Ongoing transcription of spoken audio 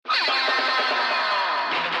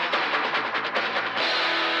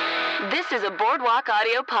This is a Boardwalk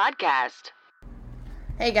Audio podcast.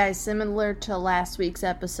 Hey guys, similar to last week's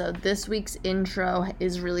episode, this week's intro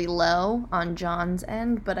is really low on John's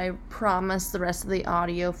end, but I promise the rest of the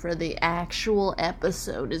audio for the actual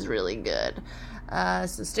episode is really good.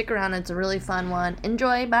 So stick around, it's a really fun one.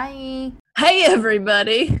 Enjoy, bye! Hey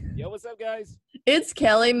everybody! Yo, what's up, guys? It's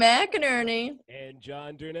Kelly McInerney. And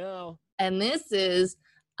John Durnell. And this is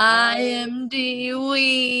IMD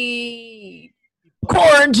Week!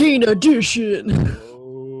 Quarantine Edition!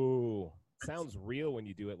 Oh, sounds real when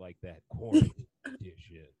you do it like that. Quarantine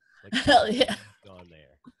edition. Like, Hell yeah. On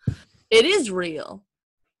there. It is real.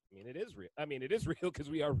 I mean, it is real. It is real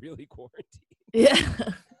because we are really quarantined. Yeah.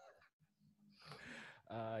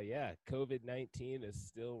 Yeah, COVID-19 is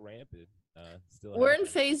still rampant. We're in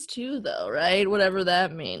phase 2, though, right? Whatever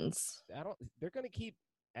that means. They're going to keep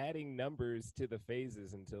adding numbers to the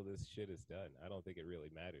phases until this shit is done. I don't think it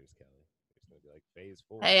really matters, Kelly. It's going to be like phase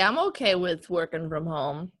 4. Hey, I'm okay with working from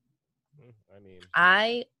home.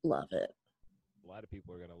 I love it. A lot of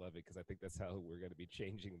people are going to love it because I think that's how we're going to be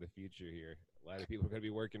changing the future here. A lot of people are going to be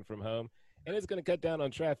working from home, and it's going to cut down on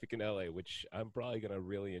traffic in LA, which I'm probably going to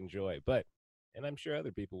really enjoy. And I'm sure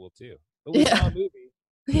other people will too. But we saw a movie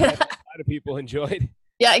that a lot of people enjoyed.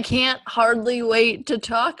 Yeah, I can't hardly wait to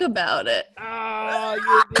talk about it. Oh,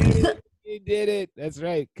 you did it. You did it. That's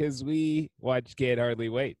right, because we watched Can't Hardly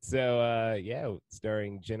Wait. So, yeah,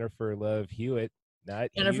 starring Jennifer Love Hewitt. Not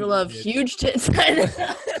Jennifer Love, huge tits.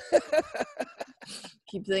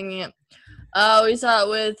 Keep thinking it. We saw it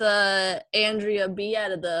with Andrea B.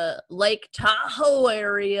 out of the Lake Tahoe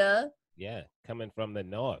area. Yeah, coming from the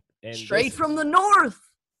north. And straight from the north.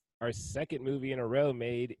 Our second movie in a row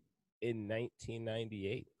made in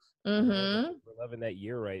 1998. Mm-hmm. We're loving that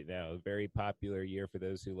year right now. A very popular year for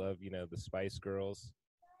those who love, the Spice Girls.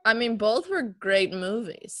 I mean, both were great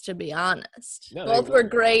movies, to be honest. No, both were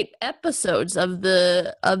great episodes of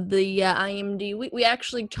the IMD. We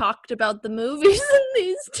actually talked about the movies in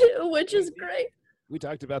these two, which is great. We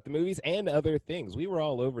talked about the movies and other things. We were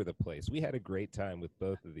all over the place. We had a great time with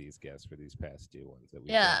both of these guests for these past two ones that we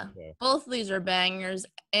did, so. Both of these are bangers.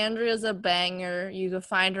 Andrea's a banger. You can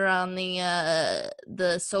find her on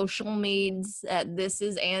the social medias at This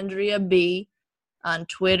Is Andrea B on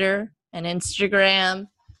Twitter and Instagram.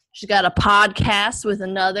 She's got a podcast with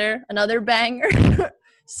another banger,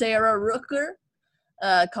 Sarah Rooker,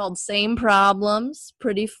 called Same Problems.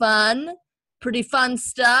 Pretty fun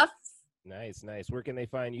stuff. Nice. Where can they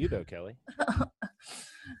find you, though, Kelly?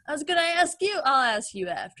 I was going to ask you. I'll ask you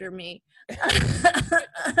after me.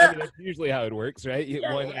 That's usually how it works, right?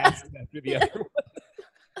 One asks after the other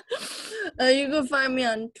one. You can find me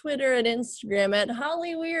on Twitter and Instagram at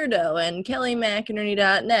HollyWeirdo and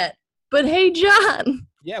KellyMcInerney.net. But hey, John,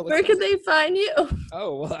 where can they find you?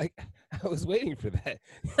 Oh, well, I was waiting for that.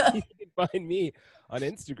 You can find me on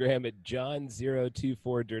Instagram at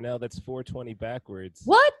John024Durnell. That's 420 backwards.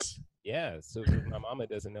 What? Yeah, so my mama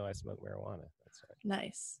doesn't know I smoke marijuana. That's right.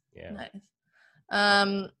 Nice. Yeah. Nice.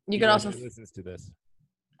 You can also listens to this.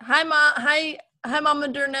 Hi, Mama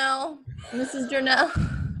Durnell, Mrs. Durnell.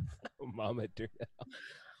 Mama Durnell.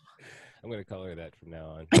 I'm gonna call her that from now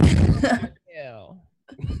on. Yeah.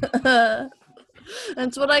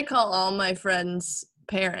 That's what I call all my friends'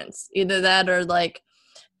 parents. Either that or like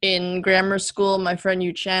in grammar school, my friend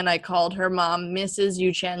Yu Chen, I called her mom Mrs.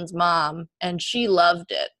 Yu Chen's mom, and she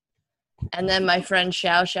loved it. And then my friend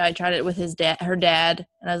Xiao Xiao, I tried it with her dad,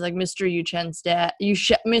 and I was like, Mr. Yu Chen's dad,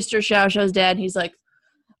 Mr. Xiao Xiao's dad. And he's like,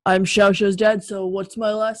 I'm Xiao Xiao's dad, so what's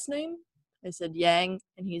my last name? I said Yang,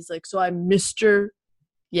 and he's like, so I'm Mr.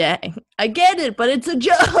 Yang. I get it, but it's a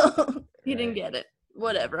joke. He didn't get it.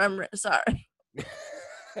 Whatever. I'm sorry.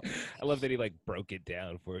 I love that he broke it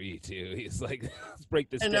down for you too. He's like, let's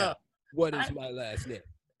break this down. What is my last name?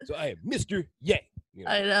 So I am Mr. Yang.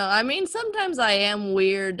 I know. I mean, sometimes I am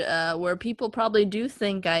weird, where people probably do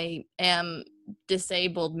think I am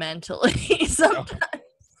disabled mentally. Sometimes.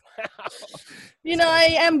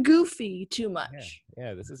 I am goofy too much.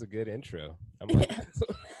 Yeah, this is a good intro.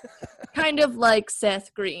 Kind of like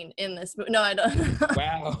Seth Green in this movie. No, I don't.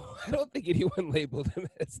 Wow. I don't think anyone labeled him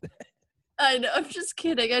as that. I know. I'm just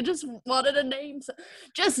kidding. I just wanted a name.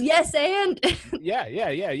 Just yes and. Yeah.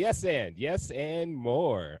 Yes and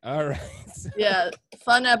more. All right. Yeah.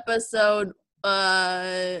 Fun episode.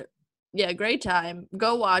 Yeah, great time.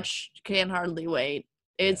 Go watch Can't Hardly Wait.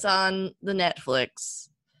 It's on the Netflix.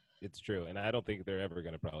 It's true. And I don't think they're ever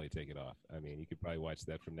going to probably take it off. I mean, you could probably watch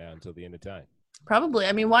that from now until the end of time. Probably.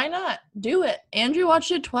 I mean, why not? Do it. Andrew watched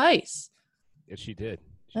it twice. Yes, she did.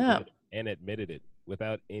 She Yeah. did, and admitted it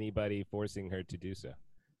without anybody forcing her to do so.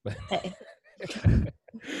 Hey,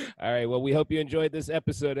 All right. Well, we hope you enjoyed this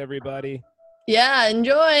episode, everybody. Yeah,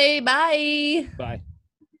 enjoy. Bye. Bye.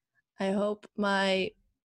 I hope my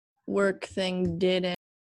work thing didn't.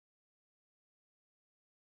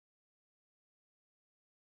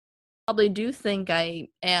 Probably do think I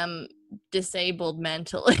am disabled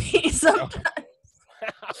mentally sometimes.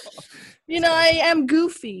 You know, I am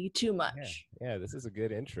goofy too much. Yeah, this is a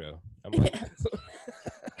good intro.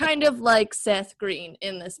 Kind of like Seth Green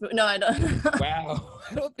in this movie. No, I don't. Wow.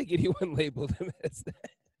 I don't think anyone labeled him as that.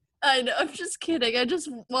 I know. I'm just kidding. I just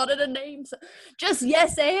wanted a name. Just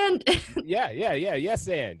yes and. Yeah.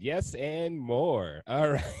 Yes and more.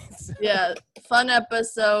 All right. Yeah, fun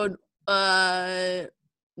episode.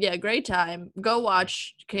 Yeah, great time. Go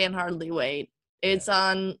watch Can't Hardly Wait. It's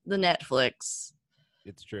on the Netflix.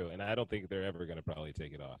 It's true, and I don't think they're ever going to probably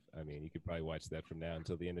take it off. I mean, you could probably watch that from now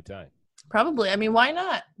until the end of time. Probably. I mean, why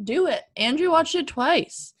not? Do it. Andrea watched it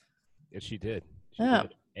twice. Yes, she did. She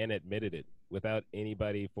did, and admitted it without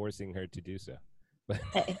anybody forcing her to do so.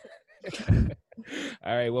 Hey.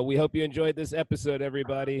 All right, well, we hope you enjoyed this episode,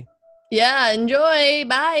 everybody. Yeah, enjoy.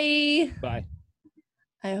 Bye. Bye.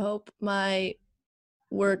 I hope my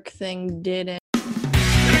work thing didn't.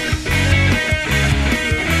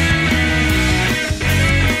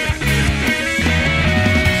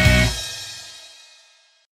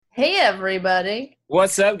 Hey, everybody.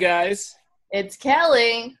 What's up, guys? It's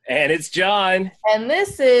Kelly. And it's John. And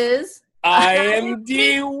this is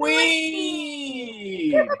IMD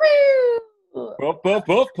Weed. Puff, puff,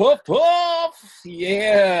 puff, puff, puff.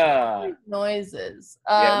 Yeah. Noises.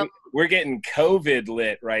 Yeah, we're getting COVID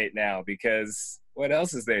lit right now because what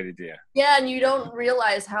else is there to do? Yeah, and you don't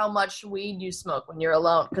realize how much weed you smoke when you're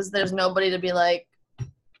alone because there's nobody to be like,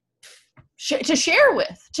 to share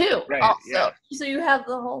with, too. Right, also. yeah. So you have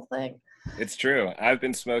the whole thing. It's true. I've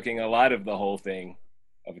been smoking a lot of the whole thing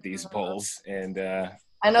of these bowls. And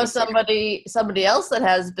I know somebody else that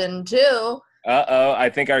has been, too. uh-oh, I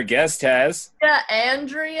think our guest has. Yeah,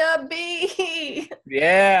 Andrea B.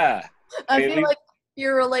 Yeah. I feel like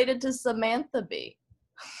you're related to Samantha B.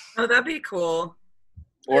 Oh, that'd be cool.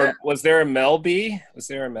 Or was there a Mel B? Was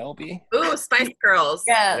there a Mel B? Ooh, Spice Girls.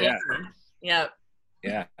 Yeah. Yep.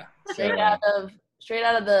 Yeah. Straight out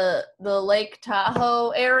of the Lake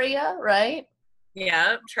Tahoe area, right?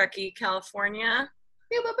 Yeah, Truckee, California.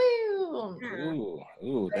 Pew, pew, pew.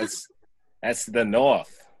 Ooh, that's the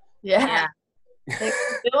north. Yeah. Thanks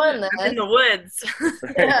for doing I'm in this. the woods.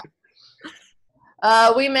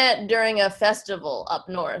 Yeah. We met during a festival up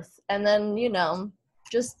north, and then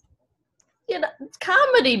it's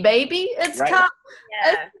comedy, baby. It's Right.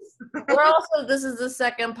 Yeah. This is the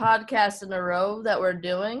second podcast in a row that we're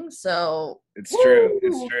doing, so It's true.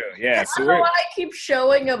 It's true. Yeah. I So don't know we're why I keep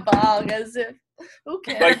showing a bong as if who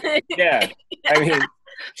cares? like, yeah. I mean,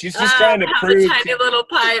 she's just trying to have prove, a tiny little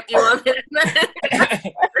pipe. You want me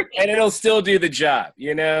to and it'll still do the job.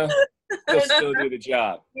 It'll still do the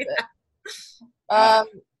job.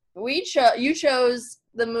 You chose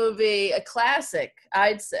the movie, a classic,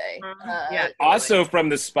 I'd say. Yeah. Also from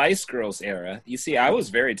the Spice Girls era. You see, I was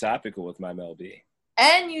very topical with my Mel B.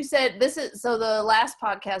 And you said the last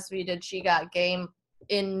podcast we did, She Got Game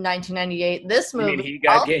in 1998. This movie, You mean He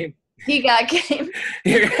Got Game? He Got Game.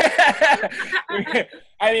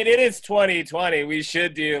 I mean, it is 2020. We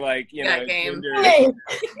should do Got Game. gender,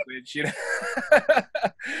 which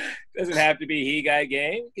doesn't have to be He Got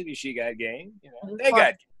Game. It could be She Got Game. They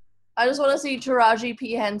got. I just want to see Taraji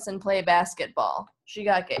P. Henson play basketball. She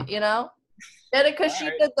got game, Get it? Because she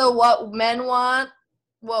did the what men want,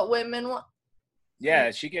 what women want.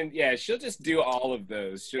 Yeah, she can. Yeah, she'll just do all of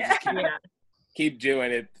those. She'll just keep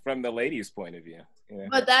doing it from the ladies' point of view.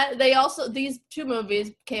 But these two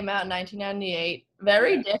movies came out in 1998.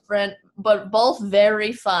 Very different, but both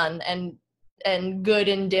very fun and good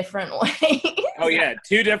in different ways. Oh yeah,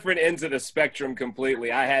 two different ends of the spectrum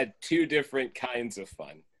completely. I had two different kinds of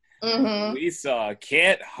fun. Mm-hmm. We saw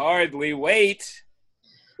Can't Hardly Wait.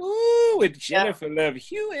 Ooh, with Jennifer Love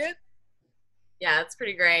Hewitt. Yeah, it's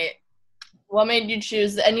pretty great. What made you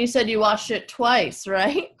choose? And you said you watched it twice,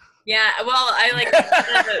 right? Yeah, well,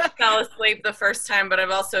 I fell asleep the first time, but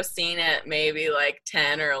I've also seen it maybe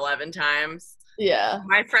 10 or 11 times. Yeah.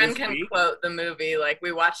 My friend This can week? quote the movie.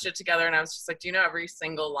 We watched it together, and I was just like, do you know every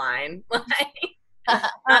single line?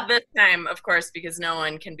 Not this time, of course, because no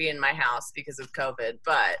one can be in my house because of COVID,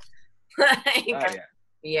 but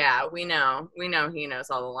yeah, we know he knows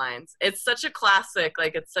all the lines. It's such a classic.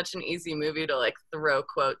 It's such an easy movie to throw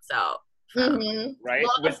quotes out. Mm-hmm. Right?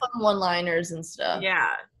 A lot of fun one-liners and stuff.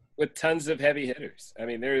 Yeah. With tons of heavy hitters. I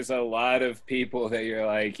mean, there's a lot of people that you're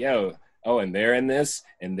like, yo, and they're in this,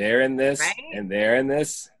 and they're in this, Right? and they're in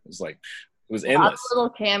this. It's like, It was A lot of endless. little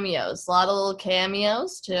cameos. A lot of little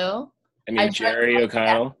cameos, too. I mean, Jerry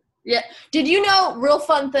O'Connell. Yeah. Did you know, real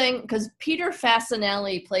fun thing, because Peter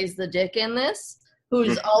Fasinelli plays the Dick in this,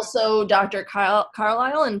 who's also Dr.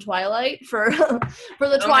 Carlisle in Twilight for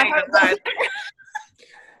the Twilight.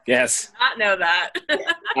 Yes. Not know that.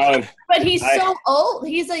 But he's so old.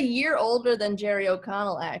 He's a year older than Jerry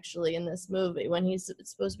O'Connell, actually, in this movie, when he's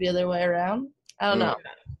supposed to be the other way around. I don't know.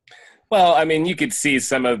 Well, I mean, you could see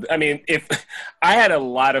if I had a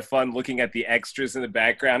lot of fun looking at the extras in the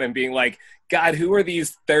background and being like, God, who are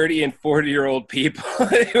these 30 and 40-year-old people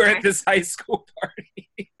who are at this high school party?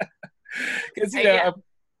 Because,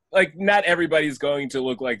 like, not everybody's going to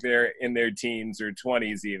look like they're in their teens or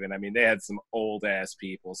 20s even. I mean, they had some old-ass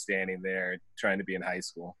people standing there trying to be in high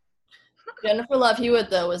school. Jennifer Love Hewitt,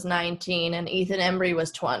 though, was 19, and Ethan Embry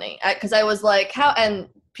was 20. Because I was like, and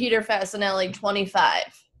Peter Fasinelli, 25.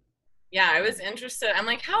 Yeah, I was interested. I'm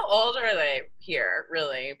like, how old are they here,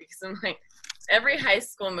 really? Because I'm like, every high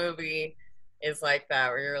school movie is like that,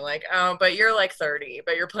 where you're like, oh, but you're like 30,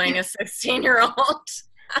 but you're playing a 16-year-old.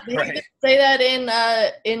 They say that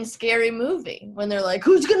in Scary Movie, when they're like,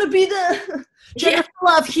 who's going to be the Jennifer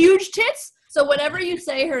Love Huge Tits? So whenever you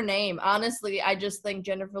say her name, honestly, I just think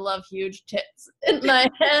Jennifer Love Huge Tits in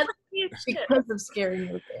my head because of Scary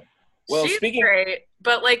Movie. Well, she's great,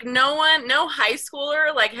 but like no high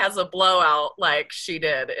schooler like has a blowout like she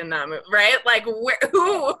did in that movie, right? Like who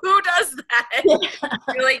does that?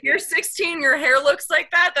 You're like, you're 16, your hair looks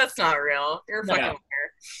like that. That's not real. You're fucking weird.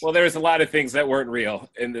 Well, there's a lot of things that weren't real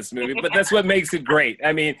in this movie, but that's what makes it great.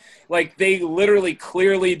 I mean, like they literally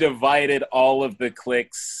clearly divided all of the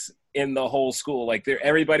cliques in the whole school. Like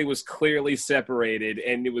everybody was clearly separated,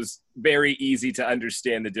 and it was very easy to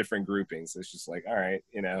understand the different groupings. It's just like, all right,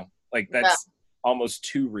 like that's almost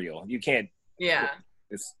too real. You can't. Yeah.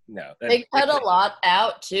 They cut a lot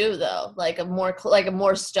out too, though. Like a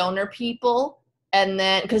more stoner people, and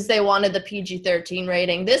then because they wanted the PG-13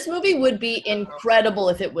 rating. This movie would be incredible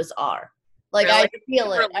if it was R. Like I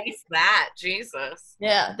feel it. Release that, Jesus.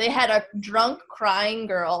 Yeah, they had a drunk crying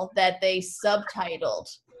girl that they subtitled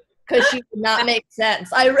because she did not make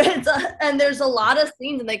sense. I read, and there's a lot of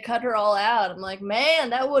scenes, and they cut her all out. I'm like, man,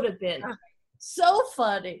 that would have been so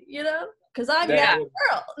funny, because I'm that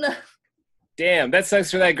girl. Damn, that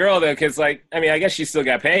sucks for that girl, though, because, like, I mean, I guess she still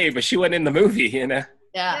got paid, but she wasn't in the movie,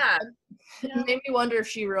 Yeah. It made me wonder if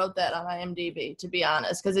she wrote that on IMDb, to be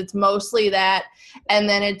honest, because it's mostly that, and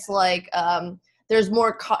then it's like there's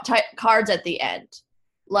more cards at the end,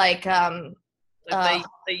 like the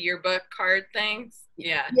yearbook card things.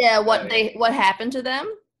 Yeah. Yeah, what happened to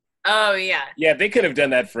them? Oh yeah. Yeah, they could have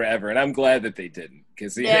done that forever, and I'm glad that they didn't,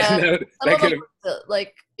 because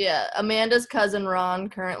Amanda's cousin Ron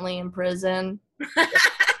currently in prison.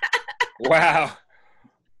 Wow.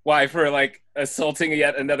 Why, for like assaulting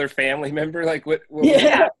yet another family member? Like what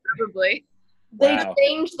yeah, probably. They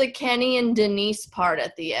changed the Kenny and Denise part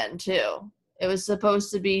at the end too. It was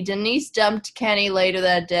supposed to be Denise dumped Kenny later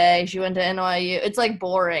that day. She went to NYU. It's like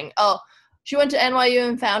boring. Oh, she went to NYU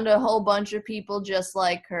and found a whole bunch of people just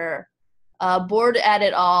like her. Bored at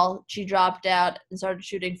it all, she dropped out and started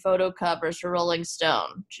shooting photo covers for Rolling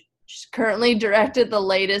Stone. She's currently directed the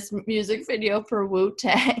latest music video for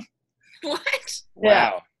Wu-Tang. What? Yeah.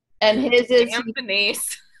 Wow. And his is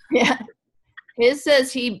Denise. Yeah. His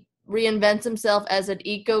says he reinvents himself as an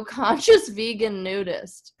eco-conscious vegan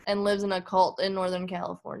nudist and lives in a cult in Northern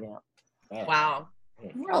California. Wow.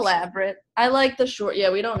 More elaborate. I like the short.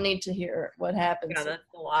 Yeah, we don't need to hear what happens. Yeah, that's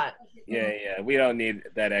a lot. Yeah. We don't need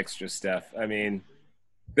that extra stuff. I mean,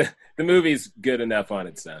 the movie's good enough on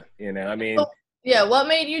its own. I mean. Yeah, what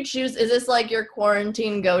made you choose? Is this like your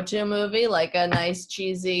quarantine go-to movie, like a nice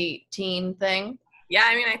cheesy teen thing? Yeah,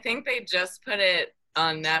 I mean, I think they just put it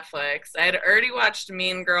on Netflix. I had already watched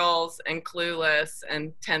Mean Girls and Clueless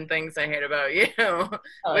and 10 Things I Hate About You,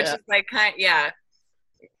 which is like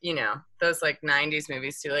those like 90s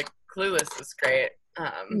movies too. Like Clueless is great.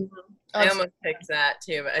 I almost picked that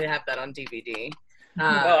too, but I have that on DVD.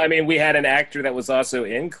 Well, I mean, we had an actor that was also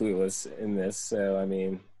in Clueless in this, so I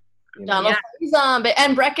mean. Donald Zombie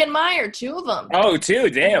and Breckin Meyer, two of them. Oh, two,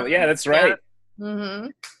 damn, yeah, that's right. Yeah. Mm-hmm.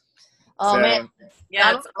 Oh man,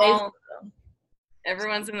 yeah, it's all.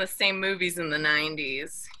 Everyone's in the same movies in the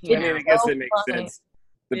 90s. I mean, I guess it makes sense.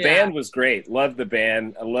 The band was great. Loved the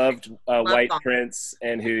band. I loved White Prince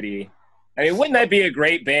and Hootie. I mean, wouldn't that be a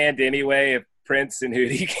great band anyway if Prince and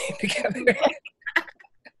Hootie came together?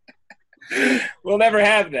 We'll never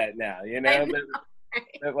have that now,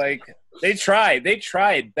 But like, They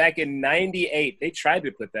tried back in '98. They tried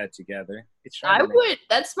to put that together.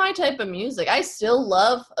 That's my type of music. I still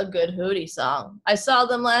love a good Hootie song. I saw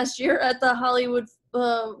them last year at the Hollywood,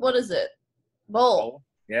 what is it? Bowl.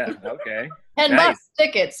 Yeah, okay. $10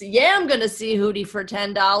 tickets. Yeah, I'm gonna see Hootie for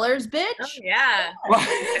 $10, bitch. Oh, yeah.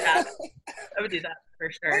 I would do that for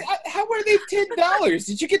sure. How were they $10?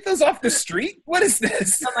 Did you get those off the street? What is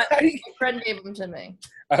this? My friend gave them to me.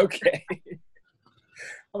 Okay.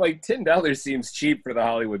 I'm like, $10 seems cheap for the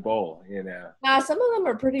Hollywood Bowl, you know. Nah, some of them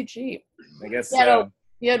are pretty cheap. I guess so.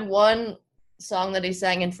 He had one song that he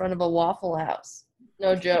sang in front of a Waffle House.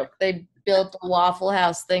 No joke. They built a Waffle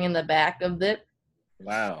House thing in the back of it.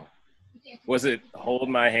 Wow. Was it Hold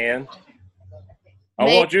My Hand? I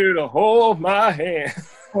want you to hold my hand.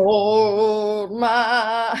 Hold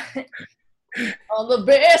my on the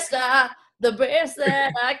best that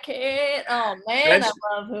I can. Oh man, I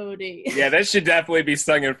love Hootie. Yeah, that should definitely be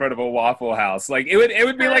sung in front of a Waffle House. Like it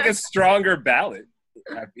would be like a stronger ballad.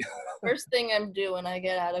 First thing I'm doing when I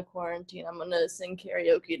get out of quarantine, I'm gonna sing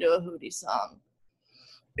karaoke to a Hootie song.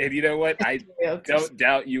 And you know what? I don't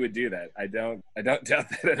doubt you would do that. I don't doubt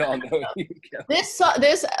that at all. No,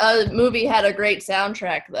 this movie had a great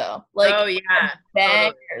soundtrack though. Like, oh yeah,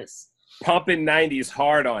 bangers. Pumping '90s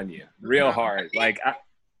hard on you, real hard. Like,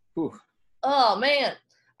 oh man,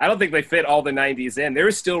 I don't think they fit all the '90s in. There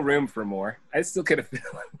was still room for more. I still could have fit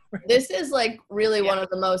more. This is like really one of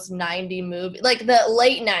the most '90s movies, like the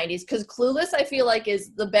late '90s. Because Clueless, I feel like,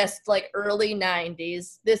 is the best like early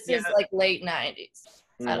 '90s. This is like late '90s.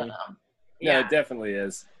 I don't know. No, it definitely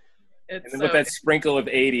is. And then with that sprinkle of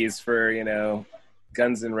 '80s for, you know,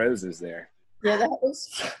 Guns N' Roses there. Yeah, that was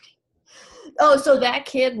funny. Oh, so that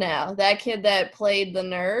kid that played the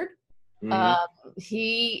nerd,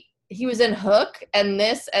 he was in Hook and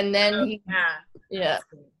this, and then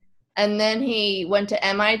and then he went to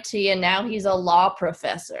MIT, and now he's a law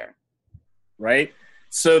professor. Right?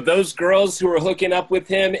 So those girls who were hooking up with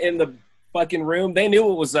him in the fucking room, they knew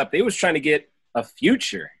what was up. They was trying to get a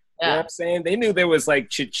future. You know what I'm saying? They knew there was like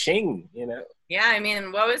cha-ching, you know? Yeah, I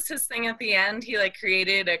mean, what was his thing at the end? He like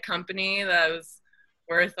created a company that was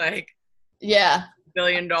worth like $1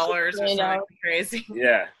 billion or something crazy.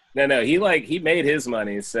 Yeah. No, he made his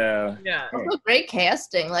money, so yeah. Also great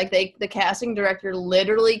casting. Like the casting director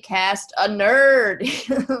literally cast a nerd.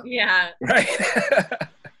 Yeah. Right.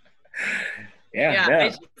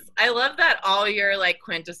 Yeah. I love that all your like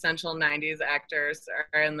quintessential '90s actors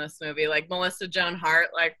are in this movie. Like Melissa Joan Hart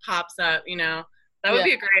like pops up, you know. That would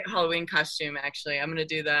be a great Halloween costume, actually. I'm gonna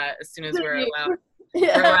do that as soon as we're allowed.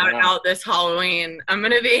 We're allowed out this Halloween. I'm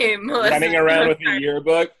gonna be Melissa running around with a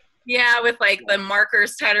yearbook. Yeah, with like the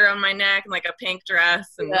markers tied around my neck and like a pink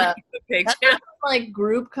dress and like the pigtail. Like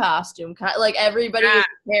group costume, like everybody is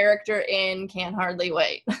a character in Can't Hardly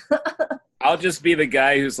Wait. I'll just be the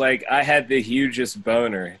guy who's like, I had the hugest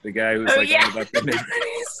boner. The guy who's all about the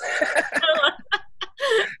memories.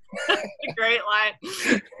 That's a great line.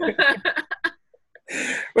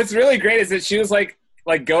 What's really great is that she was like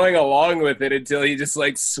going along with it until he just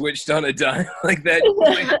like switched on a dime like that.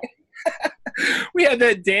 We had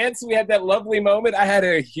that dance. We had that lovely moment. I had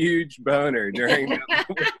a huge boner during that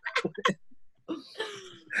moment.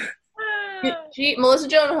 Melissa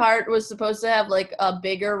Joan Hart was supposed to have like a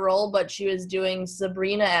bigger role, but she was doing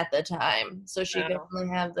Sabrina at the time, so she could only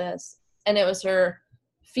have this. And it was her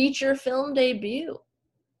feature film debut.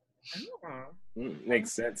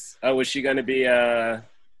 Makes sense. Oh, was she going to be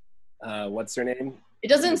what's her name? It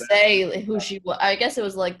doesn't say who she was. I guess it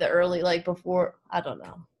was like the early, like before. I don't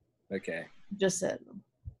know. Okay. Just said.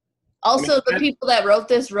 Also, the people that wrote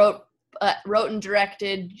this wrote and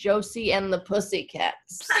directed Josie and the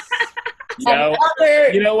Pussycats. You know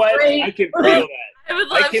what? I can feel that. I would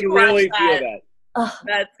love to really watch feel that. that.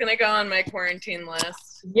 That's gonna go on my quarantine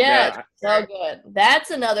list. Yeah, so good.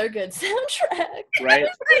 That's another good soundtrack. Right.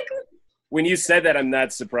 When you said that, I'm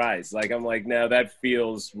not surprised. Like I'm like, no, that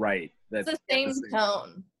feels right. That's the same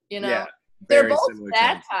tone. You know, yeah, they're both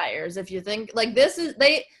satires. If you think like this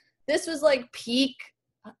was like peak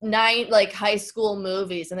high school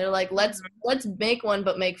movies, and they're like, let's make one,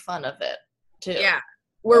 but make fun of it too. Yeah.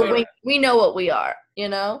 We know what we are, you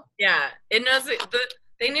know? Yeah. They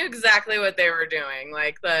knew exactly what they were doing.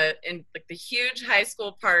 Like the huge high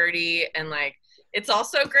school party, and like it's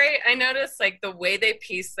also great. I noticed like the way they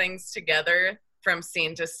piece things together from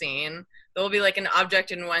scene to scene. There'll be like an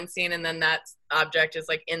object in one scene, and then that object is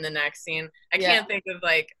like in the next scene. I can't think of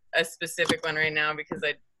like a specific one right now because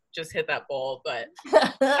I just hit that bowl, but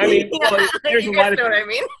I mean, there's a lot of what I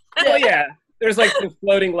mean. Well, yeah. there's like the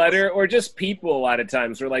floating letter, or just people a lot of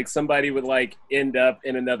times, where like somebody would like end up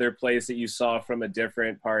in another place that you saw from a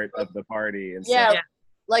different part of the party and Yeah, stuff.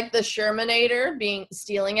 like the Shermanator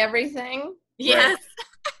stealing everything. Yes.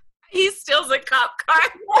 He steals a cop car.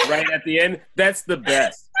 Right at the end. That's the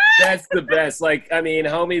best. That's the best. Like, I mean,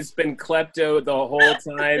 homie's been klepto the whole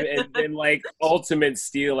time, and then like ultimate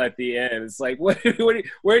steal at the end. It's like, where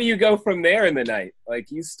do you go from there in the night?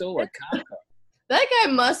 Like, you stole a cop car. That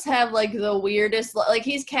guy must have like the weirdest, like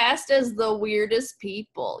he's cast as the weirdest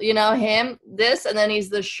people. You know, him, this, and then he's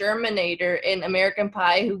the Shermanator in American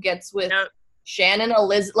Pie who gets with Shannon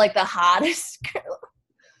Elizabeth, like the hottest girl.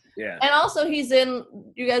 Yeah. And also he's in,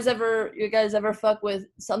 you guys ever fuck with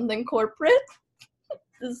Something Corporate?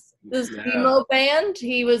 This emo band.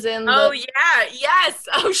 He was in yes.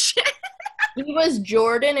 Oh shit. He was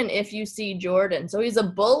Jordan in If You See Jordan. So he's a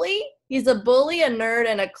bully, a nerd,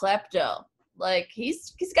 and a klepto. Like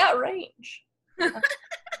he's got range.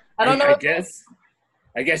 I don't know.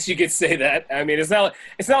 I guess you could say that. I mean, it's not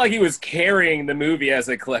like he was carrying the movie as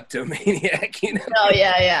a kleptomaniac, you know? Oh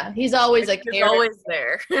yeah. He's always a character. He's always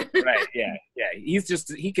there. Right, yeah.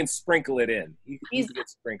 He can sprinkle it in. He's a good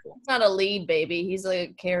sprinkle. He's not a lead baby. He's a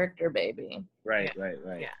character baby. Right.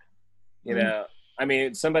 Yeah. You know, I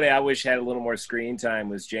mean, somebody I wish had a little more screen time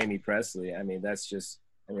was Jamie Presley. I mean, that's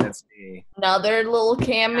me. Another little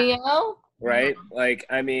cameo. Right? Like,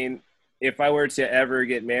 I mean, if I were to ever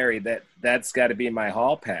get married, that's got to be my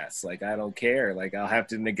hall pass. Like, I don't care. Like, I'll have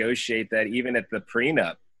to negotiate that even at the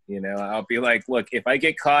prenup. You know, I'll be like, look, if I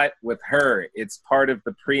get caught with her, it's part of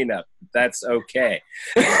the prenup. That's okay.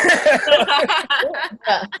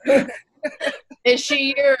 Is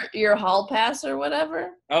she your hall pass or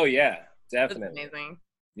whatever? Oh yeah, definitely. That's amazing.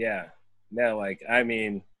 Yeah. No, like, I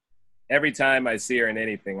mean, every time I see her in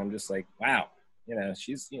anything, I'm just like, wow,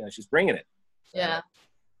 she's bringing it. Yeah.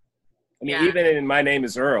 I mean, even in My Name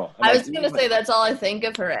is Earl. I was going to say that's all I think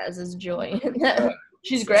of her as is Joy.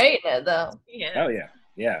 She's great in it, though. Yeah. Oh, yeah.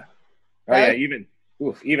 Yeah. Oh, yeah.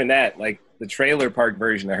 Even that, like, the trailer park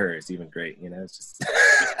version of her is even great. You know, it's just.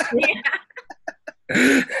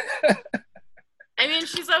 I mean,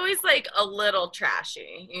 she's always, like, a little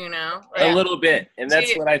trashy, you know? Like, a little bit. And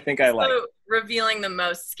that's what I think I like. Revealing the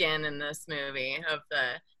most skin in this movie of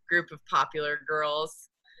the group of popular girls.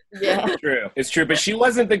 Yeah, it's true. But she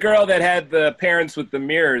wasn't the girl that had the parents with the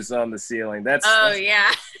mirrors on the ceiling. That's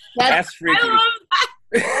freaky. I love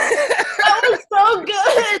that. That was so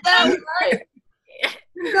good. That was right.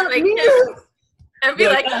 And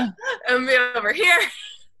be over here.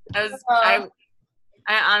 I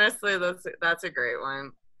honestly, that's a great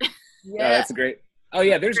one. Yeah, that's a great. Oh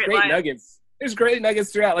yeah, there's great nuggets. There's great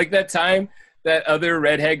nuggets throughout. Like that time that other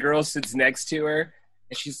redhead girl sits next to her.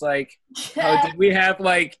 And she's like, oh, did we have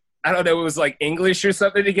like, I don't know, it was like English or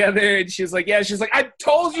something together? And she's like, yeah. She's like, I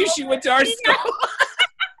told you she went to our school.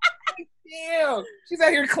 Damn. She's out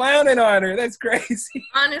here clowning on her. That's crazy.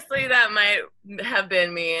 Honestly, that might have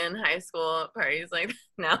been me in high school at parties like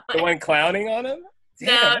no. The one clowning on him?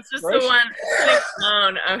 Damn, no, it's just gross. The one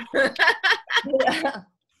clown. Yeah.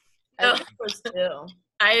 I think it was too.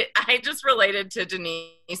 I just related to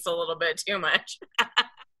Denise a little bit too much.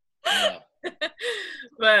 Yeah.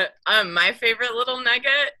 But my favorite little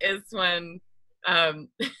nugget is when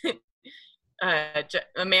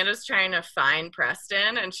Amanda's trying to find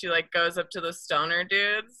Preston, and she like goes up to the stoner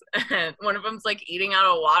dudes, and one of them's like eating out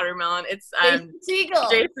a watermelon. It's Jason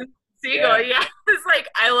Segel. Yeah. It's like,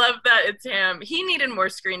 I love that it's him. He needed more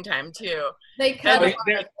screen time too. They cut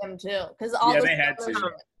him too, because they had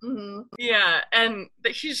to. Mm-hmm. Yeah, and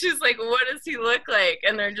she's like, what does he look like?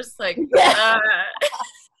 And they're just like,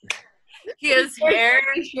 he has hair.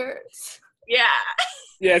 T-shirts. Yeah.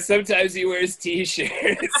 Yeah, sometimes he wears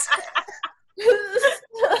T-shirts.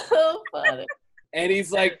 So funny. And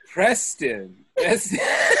he's like, Preston.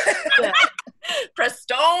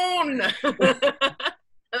 Preston.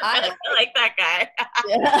 I like that guy.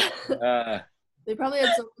 Yeah. They probably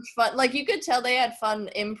had so much fun. Like, you could tell they had fun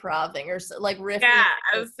improving or like riffing. Yeah,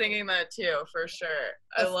 I was thinking that too, for sure.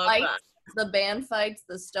 I love that. The band fights,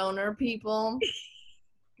 the stoner people.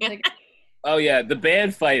 Oh, yeah, the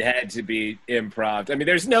band fight had to be improv. I mean,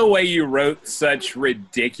 there's no way you wrote such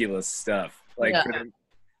ridiculous stuff. Like,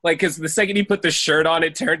 because the second he put the shirt on,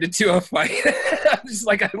 it turned into a fight. I'm just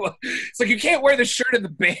like, it's like, you can't wear the shirt of the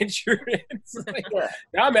band you're in. It's like,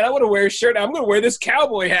 nah, man, I want to wear a shirt. I'm going to wear this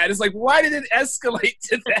cowboy hat. It's like, why did it escalate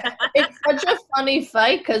to that? It's such a funny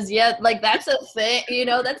fight because, like, that's a thing,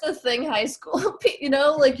 that's a thing high school,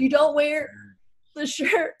 like, you don't wear the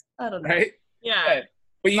shirt. I don't know. Right? Yeah.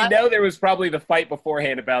 But you know there was probably the fight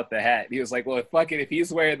beforehand about the hat. He was like, well, if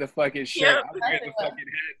he's wearing the fucking shirt, Yep. I'm wearing the fucking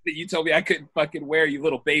hat that you told me I couldn't fucking wear, you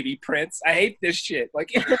little baby prince. I hate this shit.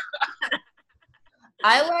 Like,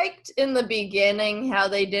 I liked in the beginning how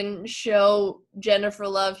they didn't show Jennifer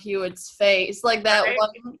Love Hewitt's face. Like that Right.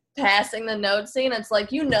 one passing the note scene. It's like,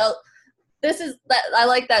 this is that. I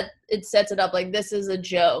like that it sets it up like this is a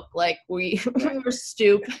joke. Like we were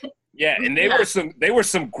stupid. yeah, and they were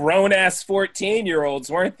some grown ass 14-year-olds,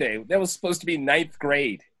 weren't they? That was supposed to be 9th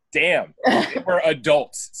grade. Damn, they were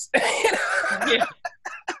adults. Yeah.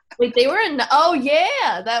 Wait, they were in. Oh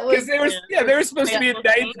yeah, that was. Because they were supposed to be in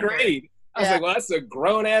Yeah. 9th grade. I was Yeah. like, well, that's a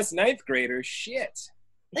grown ass 9th grader. Shit.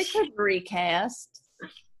 They could recast.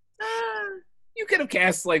 You could have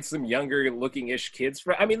cast like some younger looking ish kids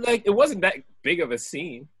for. I mean, like it wasn't that big of a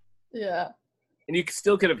scene, Yeah. and you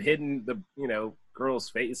still could have hidden the girl's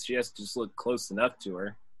face. She has to just look close enough to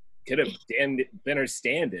her. Could have been her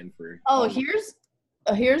stand-in for. Oh,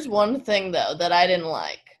 here's one thing though that I didn't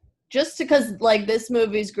like. Just because like this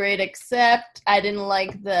movie's great, except I didn't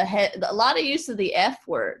like a lot of use of the F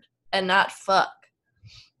word and not fuck.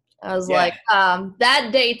 I was like,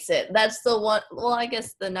 that dates it. That's the one. Well, I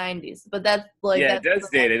guess the 90s, but that's like it does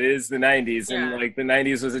date it. It is the 90s, and like the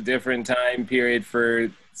 90s was a different time period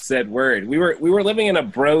for said word. We were living in a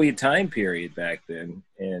bro-y time period back then,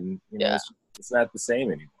 and it's not the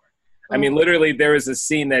same anymore. I mean, literally, there was a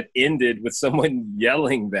scene that ended with someone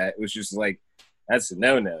yelling that. It was just like, that's a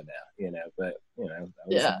no-no now, But, that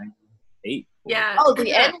was 98. Yeah. Oh,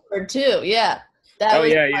 the N word, too. Yeah.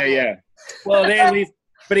 Yeah. Well,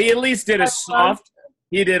 he at least did a soft,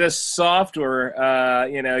 or,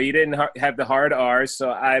 he didn't have the hard R.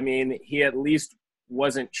 So, I mean, he at least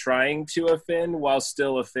wasn't trying to offend while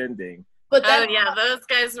still offending. But those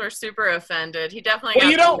guys were super offended. He definitely.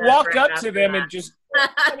 Well, you don't walk up after to them that. and just.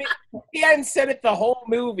 I mean, he hadn't said it the whole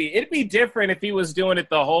movie. It'd be different if he was doing it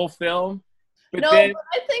the whole film. But but I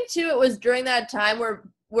think too it was during that time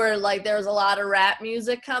where like there was a lot of rap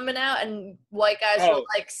music coming out and white guys were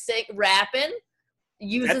like rapping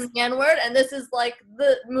using the N word, and this is like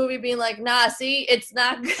the movie being like, nah, see, it's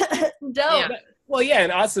not dope. Yeah. Well, yeah,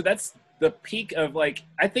 and also that's the peak of like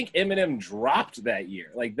I think Eminem dropped that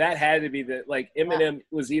year. Like that had to be Eminem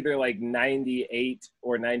was either like 98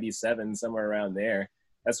 or 97, somewhere around there.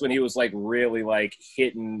 That's when he was like really like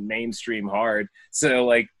hitting mainstream hard. So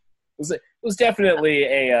like it was definitely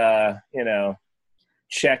a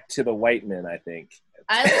check to the white men, I think.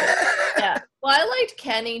 Well, I liked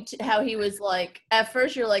Kenny how he was like at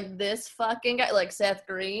first you're like this fucking guy like Seth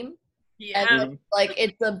Green. Yeah. And like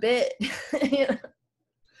it's a bit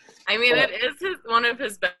I mean, it is one of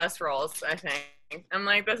his best roles, I think. I'm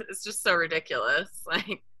like, this it's just so ridiculous.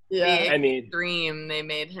 Like, yeah. I mean, dream they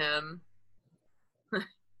made him.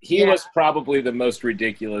 He was probably the most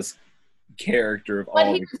ridiculous character of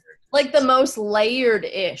all. Like the most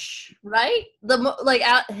layered-ish, right?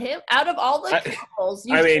 Out of all the couples.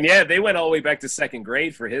 I mean, they went all the way back to 2nd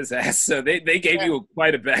grade for his ass, so they gave you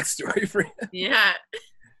quite a backstory for him. Yeah.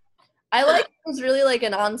 I like it was really like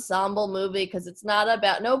an ensemble movie because it's not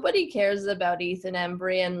about nobody cares about Ethan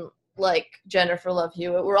Embry and like Jennifer Love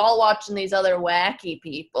Hewitt. We're all watching these other wacky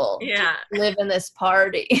people live in this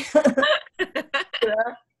party.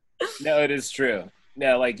 No, it is true.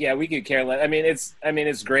 No, we could care less. I mean,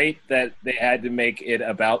 it's great that they had to make it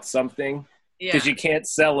about something because you can't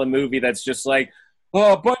sell a movie that's just like,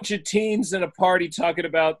 a bunch of teens in a party talking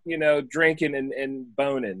about, drinking and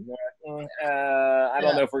boning. I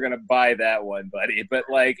don't know if we're going to buy that one, buddy. But,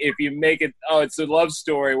 like, if you make it, it's a love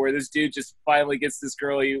story where this dude just finally gets this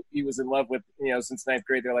girl he was in love with, since 9th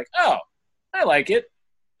grade. They're like, oh, I like it.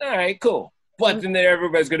 All right, cool. But then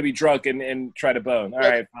everybody's going to be drunk and try to bone. All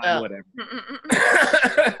right, fine, whatever.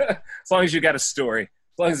 As long as you got a story.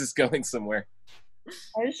 As long as it's going somewhere.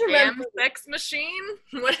 I just remember sex machine?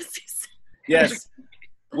 What is he saying? Yes.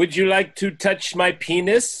 Would you like to touch my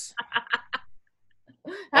penis?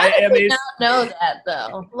 How did we not know that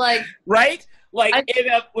though? Like, right? Like,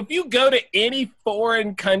 if you go to any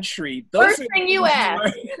foreign country, first thing you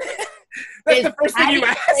ask. That's the first thing you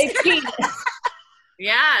ask.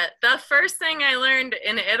 Yeah, the first thing I learned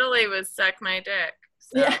in Italy was suck my dick.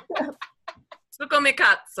 So. Yeah. Succo mi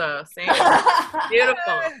cazzo. See?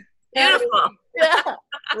 Beautiful. Beautiful. Yeah.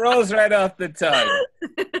 Rolls right off the tongue.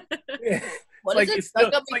 What is it? It's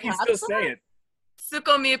like you still say it.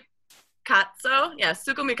 Succo mi cazzo? Yeah,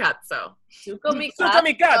 succo mi cazzo. Succo mi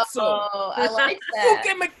cazzo. I like that.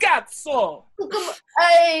 Succo mi cazzo.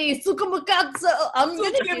 Hey, succo mi cazzo. I'm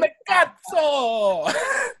Succo mi cazzo.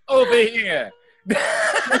 Over here.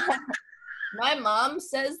 My mom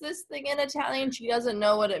says this thing in Italian. She doesn't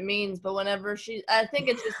know what it means, but whenever I think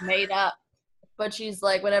it's just made up. But she's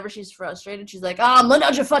like, whenever she's frustrated, she's like,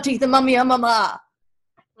 mannaggia fatita mamma mama.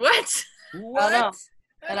 What? I don't know.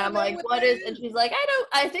 And I'm like, what is? And she's like,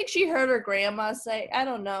 I think she heard her grandma say, I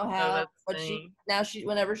don't know how, but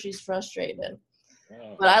whenever she's frustrated.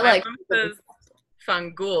 Oh. But I like. My mom says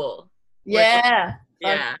fangul. Yeah.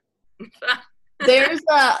 Yeah.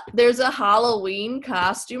 There's a Halloween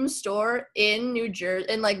costume store in New Jersey,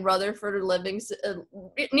 in like Rutherford or Livingston,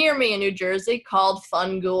 near me in New Jersey, called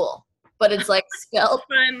Fungul, but it's like spelled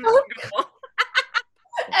Fangul.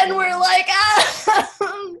 And we're like,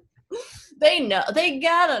 they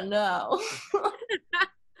gotta know.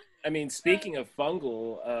 I mean, speaking of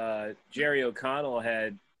fungal, Jerry O'Connell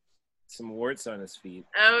had some warts on his feet.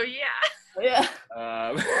 Oh yeah. Yeah.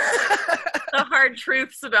 The hard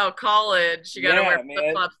truths about college. You gotta wear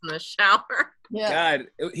flip-flops in the shower. Yeah.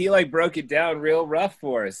 God, he like broke it down real rough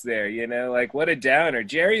for us there, like what a downer.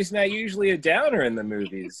 Jerry's not usually a downer in the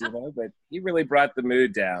movies, but he really brought the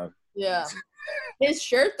mood down. Yeah. His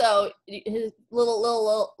shirt though, his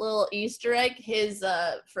little Easter egg, his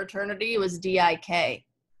fraternity was DIK.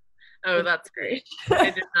 Oh, that's great. I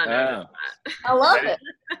did not know that. I love it.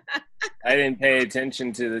 I didn't pay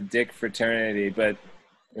attention to the Dick fraternity, but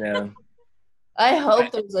I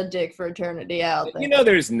hope there's a Dick fraternity out there.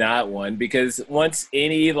 There's not one, because once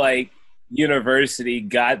any like university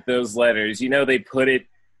got those letters, they put it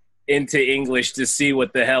into English to see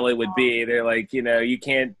what the hell it would be. They're like, you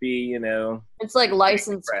can't be, It's like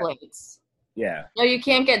license plates. Yeah. No, you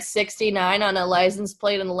can't get 69 on a license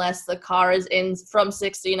plate unless the car is in from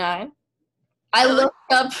 69. I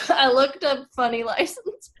looked up funny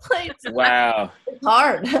license plates. Wow. It's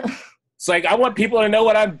hard. It's like, I want people to know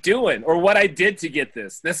what I'm doing or what I did to get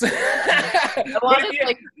this. I wanted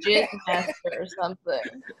like Jizz Master or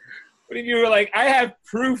something. What if you were like, I have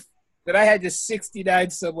proof that I had to 69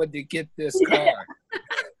 someone to get this car.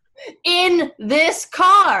 In this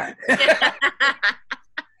car.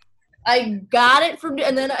 I got it from,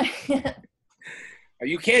 and then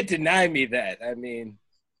You can't deny me that. I mean,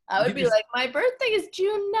 I would be like, my birthday is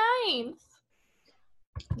June 9th.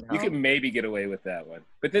 You could maybe get away with that one.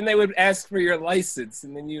 But then they would ask for your license,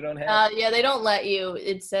 and then you don't have it. Yeah, they don't let you.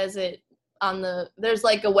 It says it on there's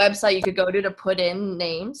like a website you could go to put in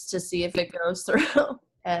names to see if it goes through.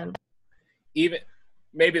 And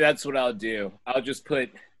maybe that's what I'll do. I'll just put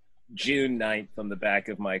June 9th on the back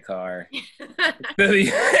of my car.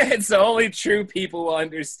 It's the only true people will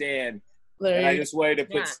understand. I just wanted to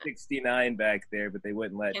put 69 back there, but they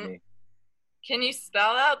wouldn't let me. Can you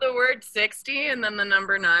spell out the word 60 and then the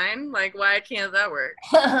number 9? Like, why can't that work?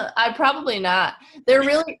 I probably not. They're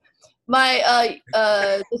really my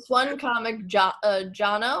this one comic, Jono.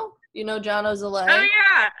 Jono Zalay? Oh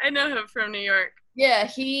yeah, I know him from New York. Yeah,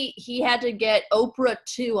 he had to get Oprah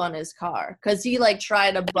 2 on his car because he like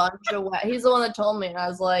tried a bunch of. He's the one that told me, and I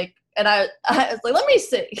was like, I was like, let me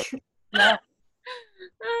see. No.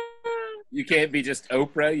 You can't be just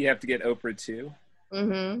Oprah. You have to get Oprah 2.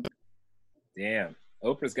 Mm-hmm. Damn,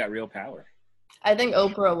 Oprah's got real power. I think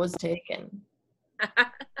Oprah was taken.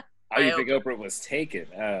 Oh, you think Oprah was taken?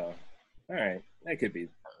 Oh, all right. That could be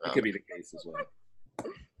the case as well.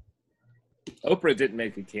 Oprah didn't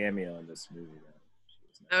make a cameo in this movie, though.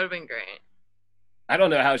 That would have been great. I don't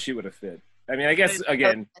know how she would have fit. I mean, I guess,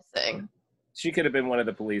 again, she could have been one of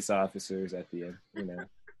the police officers at the end,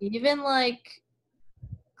 Even, like,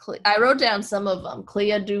 I wrote down some of them.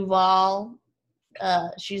 Clea Duvall.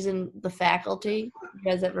 She's in The Faculty. You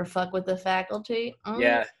guys ever fuck with The Faculty?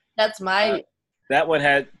 Yeah. That's my... that one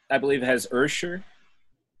I believe has Ursher.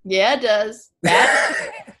 Yeah, it does.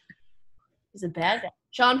 He's a bad guy.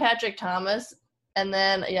 Sean Patrick Thomas, and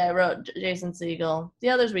then I wrote Jason Segel. The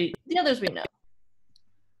others we know.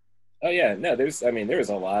 Oh yeah, no, there was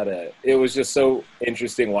a lot of. It was just so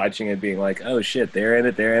interesting watching it, being like, oh shit, they're in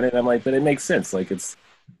it. And I'm like, but it makes sense. Like it's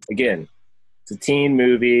a teen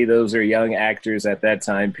movie. Those are young actors at that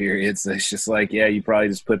time period. So it's just like, yeah, you probably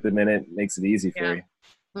just put them in it. Makes it easy for you.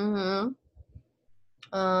 Mm-hmm.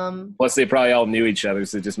 Plus, they probably all knew each other,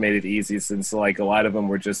 so it just made it easy. Since like a lot of them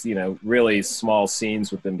were just really small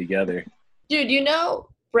scenes with them together. Dude,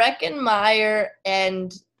 Breckin Meyer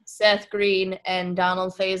and Seth Green and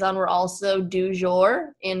Donald Faison were also du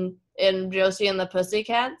jour in Josie and the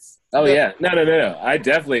Pussycats. Oh yeah, no. I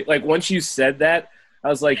definitely once you said that, I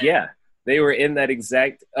was like, yeah, they were in that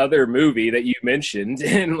exact other movie that you mentioned,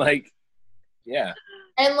 and yeah.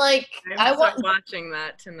 And I was watching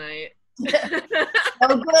that tonight.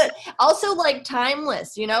 So good. Also,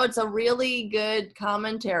 timeless. It's a really good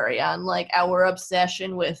commentary on our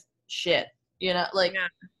obsession with shit.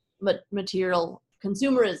 material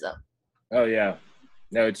consumerism. Oh yeah,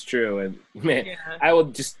 no, it's true. And man,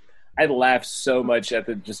 Yeah. I laugh so much at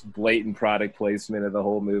the just blatant product placement of the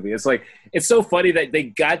whole movie. It's like, it's so funny that they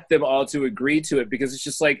got them all to agree to it, because it's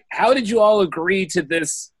just like, how did you all agree to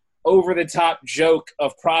this over the top joke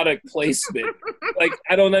of product placement? Like,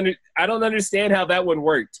 I don't understand how that one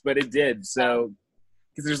worked, but it did. So,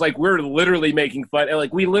 because there's like, we're literally making fun, and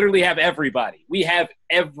like, we literally have everybody. We have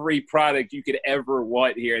every product you could ever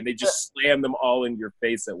want here, and they just slam them all in your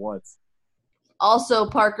face at once. Also,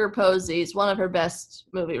 Parker Posey's one of her best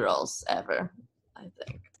movie roles ever, I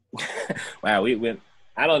think. Wow, we went.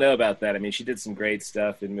 I don't know about that. I mean, she did some great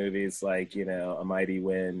stuff in movies like, A Mighty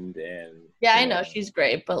Wind, and yeah, I know she's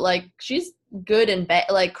great, but like she's good in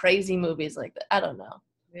like crazy movies like that. I don't know.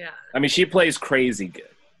 Yeah. I mean, she plays crazy good.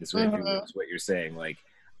 Is what you're saying. Like,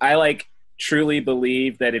 I like truly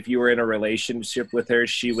believe that if you were in a relationship with her,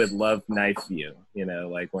 she would love knife you.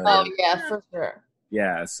 Like one. Oh yeah, for sure.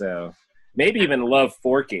 Yeah, so maybe even love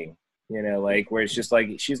forking. Like where it's just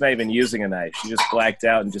like she's not even using a knife. She just blacked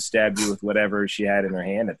out and just stabbed you with whatever she had in her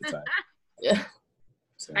hand at the time. Yeah.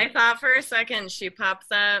 So. I thought for a second she pops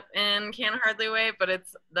up in Can't Hardly Wait, but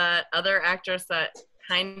it's that other actress that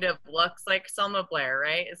kind of looks like Selma Blair,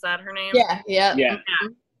 right? Is that her name? Yeah. Yeah.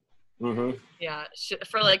 Mm-hmm. Yeah.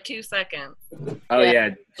 For like 2 seconds. Oh yeah,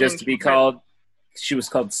 just to be called. She was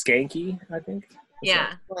called Skanky, I think.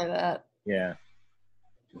 Yeah. Like that. Yeah.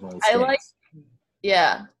 I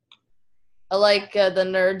like the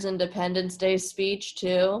Nerds Independence Day speech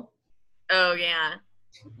too. Oh yeah.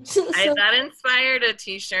 That inspired a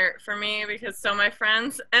t-shirt for me, because my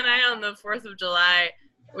friends and I on the 4th of July,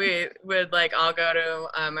 we would like all go to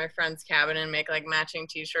my friend's cabin and make like matching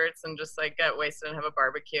t-shirts and just like get wasted and have a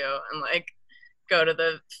barbecue and like go to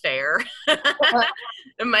the fair.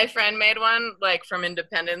 And my friend made one like from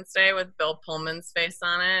Independence Day with Bill Pullman's face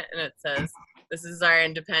on it, and it says, "This is our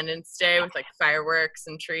Independence Day," with like fireworks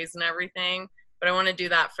and trees and everything. But I want to do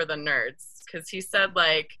that for the nerds, because he said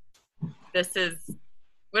like, this is,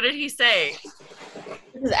 what did he say?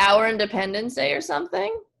 This is our Independence Day or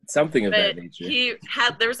something? Something of that nature.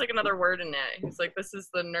 There was like another word in it. He's like, this is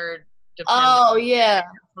the nerd Dependence Oh, yeah.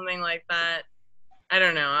 something like that. I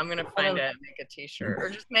don't know. I'm going to find it and make a t-shirt. Or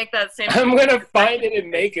just make that same I'm going to find it and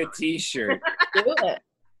make a t-shirt. Do it.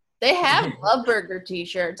 They have Love Burger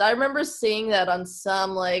t-shirts. I remember seeing that on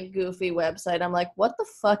some like goofy website. I'm like, what the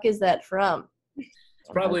fuck is that from? It's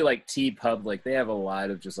probably like TeePublic. They have a lot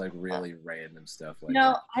of just like really random stuff like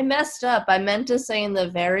that. I messed up. I meant to say in the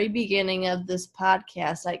very beginning of this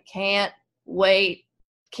podcast, I can't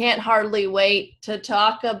hardly wait to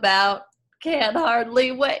talk about Can't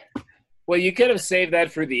Hardly Wait. Well, you could have saved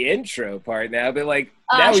that for the intro part now, but like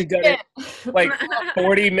now we've done it like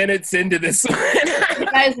 40 minutes into this one. You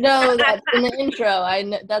guys know that's in the intro.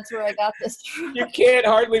 That's where I got this from. You can't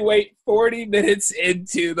hardly wait 40 minutes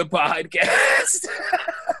into the podcast.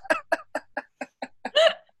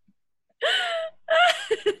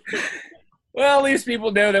 Well, at least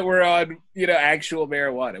people know that we're on, actual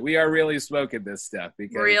marijuana. We are really smoking this stuff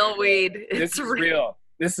because real weed. This is real.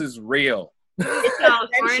 This is real. It's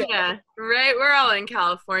California, right? We're all in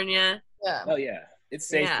California. Yeah. Oh yeah, it's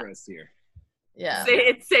safe for us here. Yeah,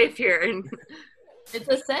 it's safe here, and it's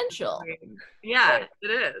essential. Yeah, it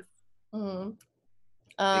is. Mm-hmm.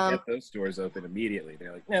 They kept those stores open immediately.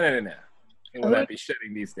 They're like, no. They will not be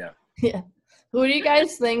shutting these down. Yeah. Who do you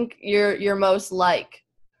guys think you're most like?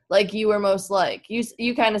 Like you were most like?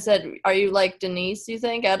 You kind of said, are you like Denise? You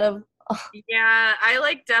think out of? Yeah, I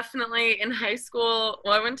like definitely in high school.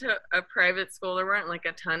 Well, I went to a private school. There weren't like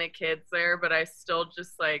a ton of kids there, but I still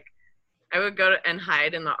just like, I would go and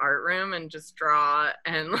hide in the art room and just draw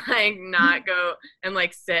and like not go and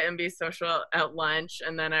like sit and be social at lunch.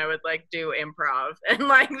 And then I would like do improv and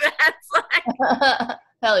like that's like.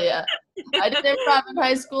 Hell yeah. I did improv in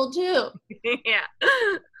high school too. Yeah.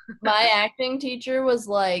 My acting teacher was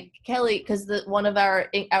like, Kelly, because one of our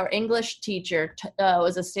English teacher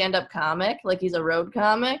was a stand-up comic, like he's a road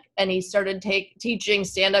comic, and he started teaching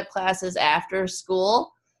stand-up classes after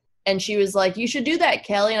school. And she was like, you should do that,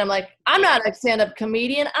 Kelly. And I'm like, I'm not a stand-up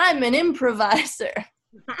comedian. I'm an improviser.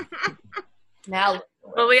 Now,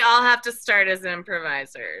 well, we all have to start as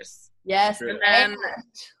improvisers. Yes.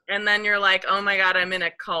 And then you're like, oh my God, I'm in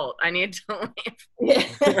a cult. I need to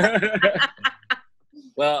leave.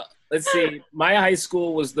 Well, let's see. My high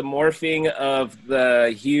school was the morphing of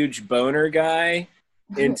the huge boner guy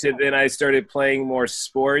into then I started playing more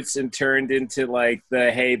sports and turned into like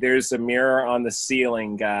the, hey, there's a mirror on the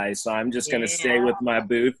ceiling guy. So I'm just going to stay with my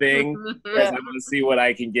boo thing because I'm going to see what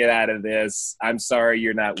I can get out of this. I'm sorry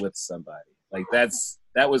you're not with somebody. Like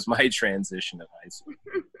that was my transition of high school.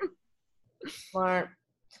 Smart.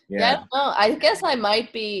 Yeah, I Yeah. don't know. I guess I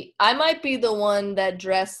might be the one that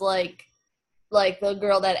dressed like the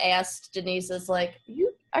girl that asked Denise is like,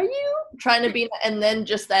 are you trying to be, and then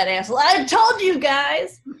just that asshole. I told you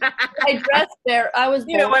guys. I dressed there. I was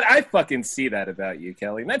You know what? I fucking see that about you,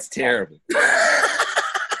 Kelly. And that's terrible.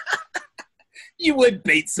 You would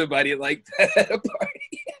bait somebody like that at a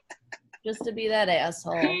party. just to be that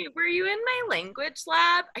asshole. Hey, were you in my language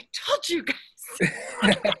lab? I told you guys.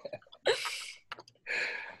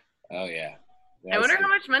 Oh, yeah. I wonder how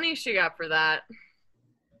much money she got for that.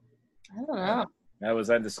 I don't know. That was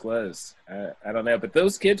undisclosed. I don't know. But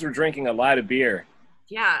those kids were drinking a lot of beer.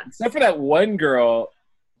 Yeah. Except for that one girl.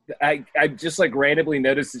 I just like randomly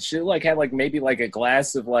noticed that she like had like maybe like a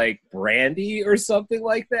glass of like brandy or something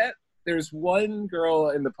like that. There's one girl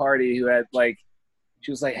in the party who had like,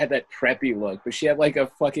 she was like, had that preppy look, but she had like a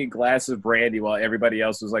fucking glass of brandy while everybody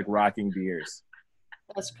else was like rocking beers.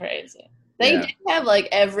 That's crazy. They did have like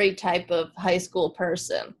every type of high school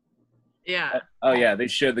person. Yeah. Oh yeah, they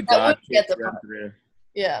showed the That goth would get kids the run part. through.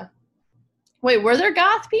 Yeah. Wait, were there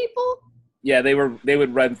goth people? Yeah, they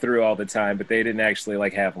would run through all the time, but they didn't actually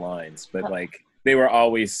like have lines. But like they were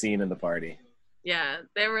always seen in the party. Yeah,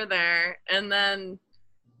 they were there. And then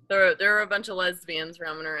there were a bunch of lesbians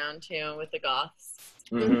roaming around too with the goths.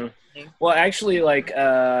 Mm-hmm. Well, actually, like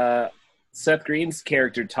Seth Green's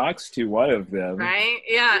character talks to one of them. Right?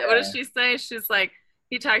 Yeah. What does she say? She's like,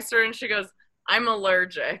 he talks to her and she goes, I'm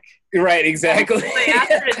allergic. Right, exactly. They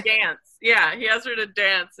asked her to dance. Yeah, he asked her to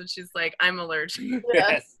dance and she's like, I'm allergic.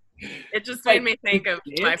 Yes. It just made me think of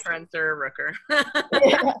my friend Sarah Rooker.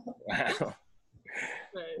 Wow.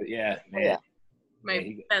 Yeah, man. Yeah.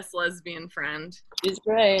 My best lesbian friend. She's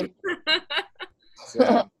great.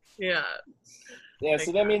 So, Yeah. yeah,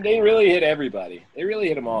 so I mean, they really hit everybody. They really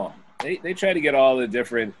hit them all. They try to get all the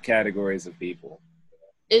different categories of people.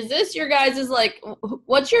 Is this your guys' like,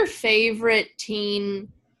 what's your favorite teen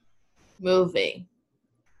movie?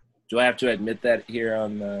 Do I have to admit that here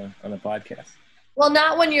on the podcast? Well,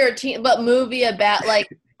 not when you're a teen, but movie about like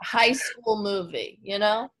high school movie, you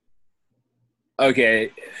know?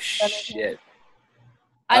 Okay, shit.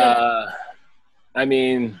 I don't know. I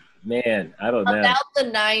mean, man, I don't know. About the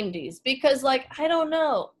 90s, because like, I don't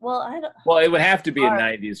know. Well, Well, it would have to be a All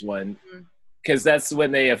right. 90s one, because that's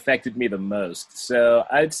when they affected me the most. So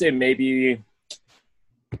I'd say maybe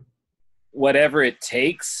Whatever It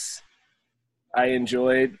Takes, I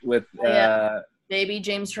enjoyed with, Baby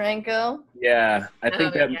James Franco. yeah, I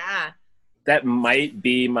think that might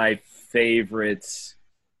be my favorite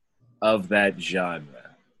of that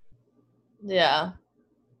genre. Yeah.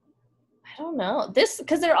 I don't know.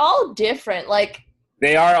 Because they're all different. Like,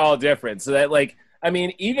 They are all different. So that, like, I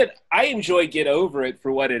mean, even I enjoy Get Over It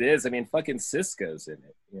for what it is. I mean, fucking Cisco's in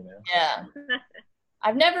it, you know? yeah.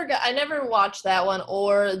 I never watched that one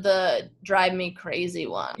or the Drive Me Crazy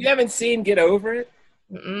one. You haven't seen Get Over It?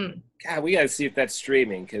 Mm-mm. God, we got to see if that's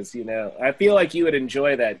streaming because, you know, I feel like you would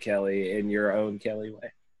enjoy that, Kelly, in your own Kelly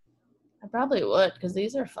way. I probably would because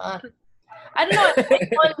these are fun. I don't know. I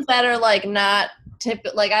like ones that are like not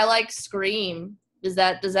typical. Like I like Scream.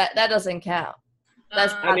 That doesn't count?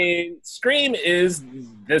 That's I mean, Scream is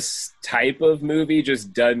this type of movie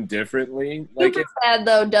just done differently. Like it's Superbad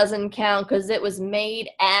though doesn't count because it was made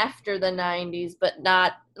after the 90s, but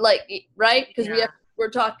not like right because we're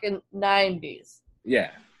talking 90s.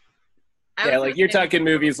 yeah, like you're talking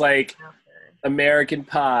movies like American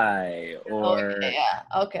Pie or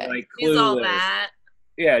okay. like She's all Clueless. that.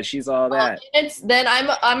 Yeah, she's all that. Then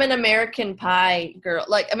I'm an American Pie girl.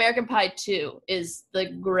 Like American Pie 2 is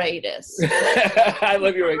the greatest. I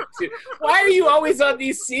love your way too. Why are you always on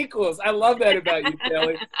these sequels? I love that about you,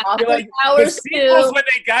 Kelly. You're like the sequels when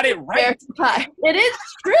they got it right. American Pie. It is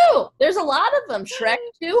true. There's a lot of them. Shrek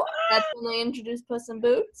 2. That's when they introduced Puss in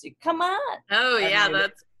Boots. Come on. Oh yeah, I mean,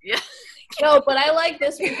 that's No, but I like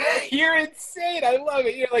this one. You're insane. I love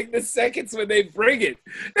it. You're like the seconds when they bring it.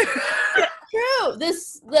 True.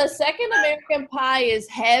 The second American Pie is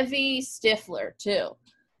heavy Stifler too.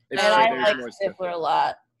 It's And true, I there's like more Stifler a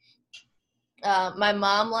lot. My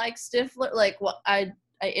mom likes Stifler. Like I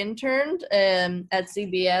interned at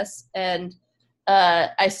CBS and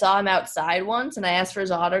I saw him outside once and I asked for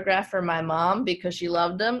his autograph for my mom because she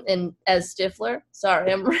loved him and as Stifler.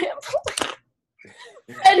 Sorry, I'm rambling.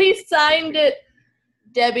 And he signed it.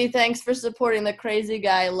 Debbie, thanks for supporting the crazy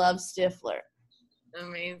guy. Love Stifler.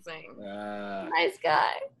 amazing. Nice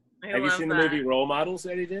guy. Have you seen the movie Role Models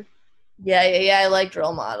that he did? Yeah. I liked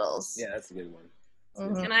Role Models. Yeah, that's a good one.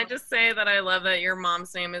 Mhm. Can I just say that I love that your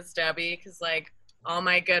mom's name is Debbie? Because, like, all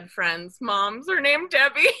my good friends' moms are named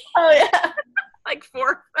Debbie. Oh, yeah. Like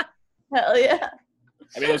 4. Hell yeah.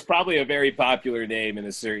 I mean, it was probably a very popular name in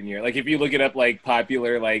a certain year. Like if you look it up, like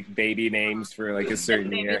popular like baby names for like a certain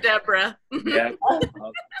Baby year. Deborah. Yeah,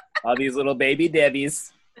 all these little baby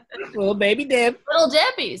Debbies, little baby Deb, Little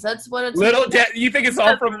Debbies. That's what it's. little Deb. You think it's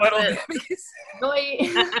all from Little That's Debbies?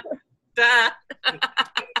 Boy. Duh.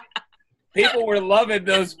 People were loving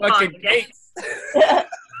those fucking cakes. God,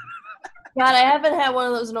 I haven't had one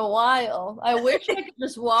of those in a while. I wish I could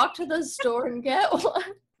just walk to the store and get one.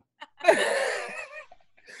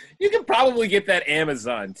 You can probably get that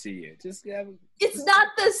Amazon to you. Just It's not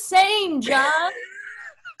the same, John.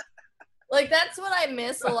 Like, that's what I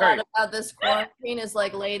miss a lot about this quarantine is,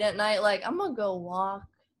 like, late at night, like, I'm gonna go walk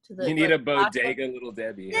to the... You need like, a bodega, Little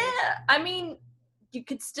Debbie. Yeah, I mean, you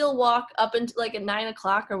could still walk up into, like, at 9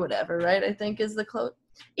 o'clock or whatever, right? I think is the close.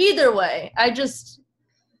 Either way, I just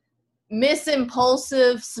miss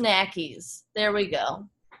impulsive snackies. There we go. All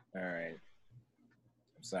right.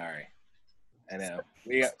 I'm sorry. I know.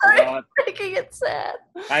 We all have, Making it sad.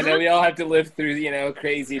 I know we all have to live through,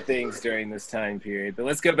 crazy things during this time period. But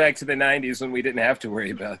let's go back to the 90s when we didn't have to worry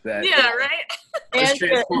about that. Yeah, right? Let's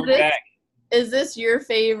Andrea, transport back. is this your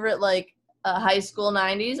favorite, like, high school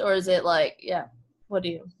 90s? Or is it, like, yeah, what do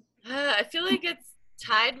you? I feel like it's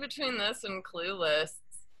tied between this and Clueless.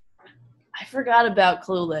 I forgot about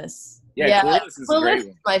Clueless. Yeah, Clueless is a great Clueless one.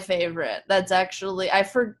 is my favorite. That's actually, I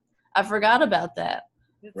forgot about that.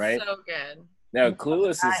 It's Right? so good. No,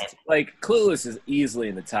 Clueless is easily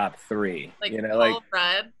in the top 3. Like, like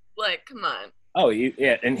Red. Like, come on.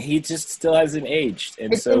 yeah, and he just still hasn't aged,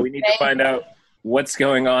 and It's so we need to insane. find out what's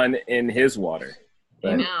going on in his water.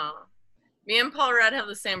 I But know. Me and Paul Rudd have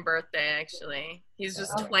the same birthday, actually. He's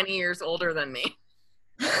just 20 years older than me.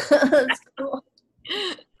 That's cool.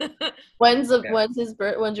 When's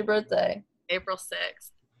your birthday? April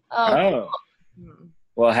 6th. Oh,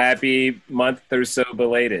 Well, happy month or so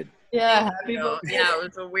belated. yeah, happy birthday. Yeah, it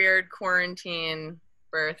was a weird quarantine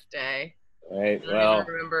birthday. Right. I don't Well, even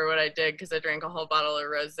remember what I did because I drank a whole bottle of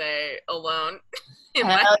rosé alone.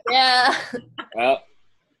 Hell yeah. well,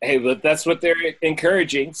 hey, but that's what they're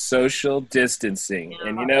encouraging: social distancing. Yeah.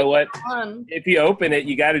 And you know what? Fun. If you open it,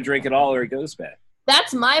 you got to drink it all, or it goes bad.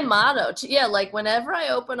 That's my motto. Yeah, like whenever I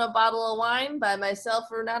open a bottle of wine by myself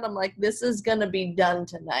or not, I'm like, this is gonna be done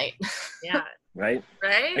tonight. Yeah, Right.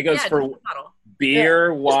 right? That goes yeah, for just a bottle.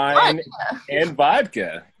 beer, wine, Yeah. and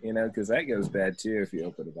vodka. Because that goes bad too if you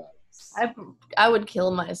open a bottle. I would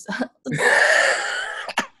kill myself.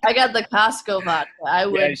 I got the Costco vodka. I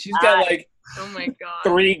would. Yeah, she's got like Oh my god.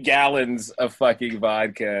 3 gallons of fucking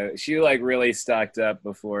vodka. She like really stocked up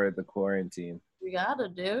before the quarantine. You gotta,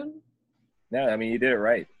 dude. No, I mean you did it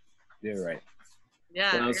right. You did it right.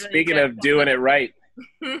 Yeah. Well, really speaking good. of doing it right,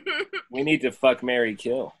 we need to fuck, marry,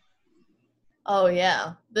 kill. Oh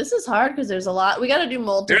yeah, this is hard because there's a lot. We got to do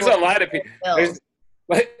multiple. There's a lot of people. kills.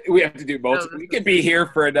 We have to do multiple. We could be here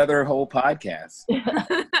for another whole podcast.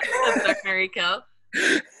 Fuck, marry, kill.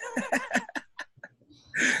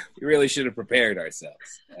 We really should have prepared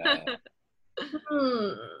ourselves.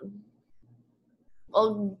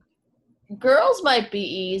 Well, girls might be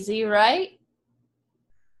easy, right?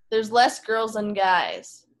 There's less girls than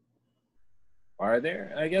guys. Are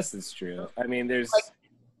there? I guess it's true. I mean, there's. Like-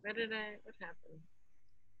 What happened?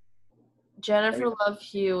 Jennifer Love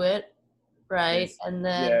Hewitt, right? Yes. And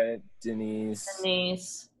then Yeah,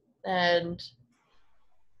 Denise. and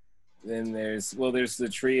Then there's the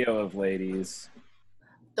trio of ladies.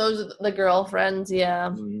 those are the girlfriends, yeah.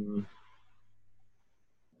 Mhm.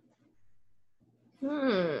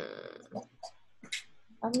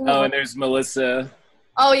 Oh, and there's Melissa.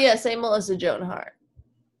 Oh yeah, say Melissa Joan Hart.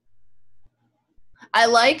 I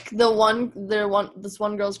like this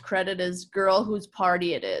one girl's credit is girl whose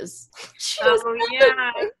party it is. Oh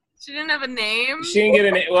yeah. She didn't have a name. She didn't get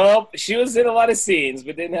a name. Well, she was in a lot of scenes,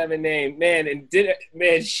 but didn't have a name. Man,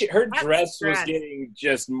 her dress was getting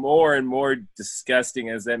just more and more disgusting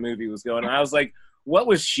as that movie was going on. I was like, what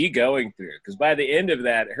was she going through? Because by the end of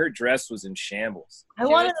that, her dress was in shambles. I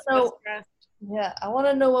want to know. Yeah, I want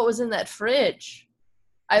to know what was in that fridge.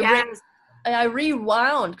 I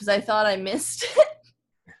rewound because I thought I missed it.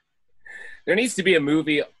 There needs to be a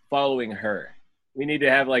movie following her. We need to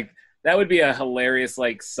have that would be a hilarious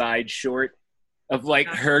side short of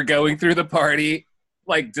her going through the party,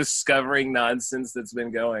 discovering nonsense that's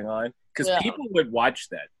been going on. Because people would watch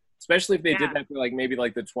that, especially if they did that for maybe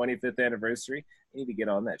the 25th anniversary. They need to get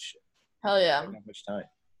on that shit. Hell yeah! Not much time.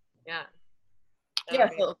 Yeah. Yeah.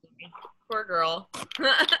 So, poor girl.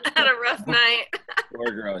 Had a rough night. Poor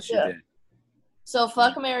girl, she did. So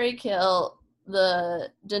fuck, marry, kill the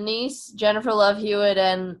Denise, Jennifer Love Hewitt,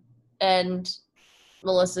 and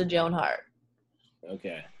Melissa Joan Hart.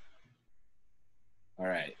 Okay. All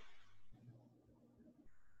right.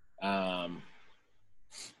 I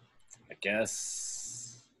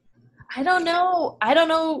guess. I don't know. I don't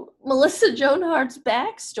know Melissa Joan Hart's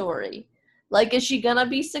backstory. Like, is she gonna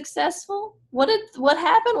be successful? What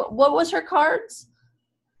happened? What was her cards?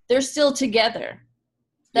 They're still together.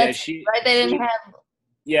 That's right. They didn't have.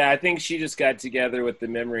 Yeah, I think she just got together with the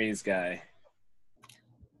Memories guy.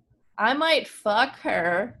 I might fuck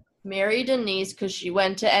her, marry Denise, because she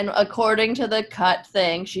went to, and according to the cut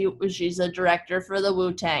thing, she's a director for the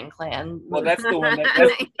Wu-Tang Clan. Well, that's the one.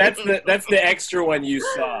 That's the extra one you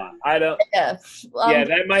saw. I don't. Yeah,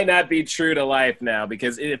 That might not be true to life now,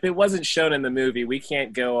 because if it wasn't shown in the movie, we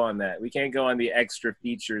can't go on that. We can't go on the extra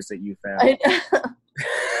features that you found.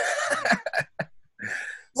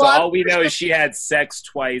 So well, all we know is she had sex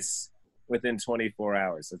twice within 24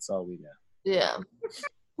 hours. That's all we know. Yeah.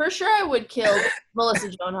 For sure I would kill Melissa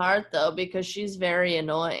Joan Hart, though, because she's very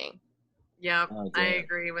annoying. Yep, I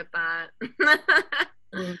agree with that.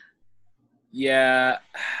 Yeah.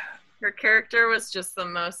 Her character was just the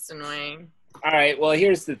most annoying. All right, well,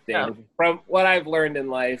 here's the thing. Oh. From what I've learned in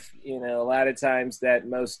life, a lot of times that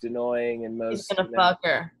most annoying and most... He's gonna fuck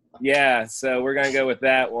her. Yeah, so we're going to go with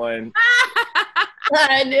that one.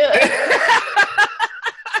 I knew it.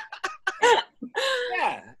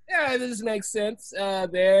 Yeah, this makes sense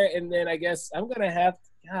there. And then I guess I'm going to have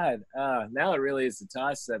to, now it really is a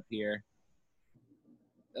toss-up here.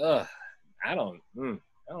 Ugh, I don't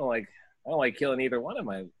like killing either one of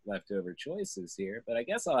my leftover choices here, but I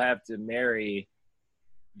guess I'll have to marry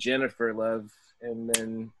Jennifer Love and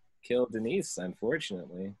then kill Denise,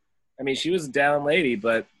 unfortunately. I mean, she was a down lady,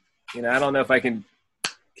 but I don't know if I can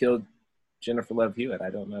kill Jennifer Love Hewitt. I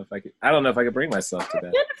don't know if I could bring myself to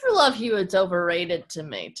that. Jennifer Love Hewitt's overrated to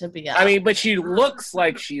me, to be honest. I mean, but she looks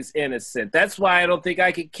like she's innocent. That's why I don't think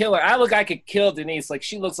I could kill her. I could kill Denise. Like,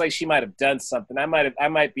 she looks like she might have done something. I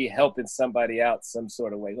might be helping somebody out some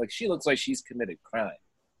sort of way. Like, she looks like she's committed crime.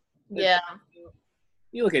 Yeah.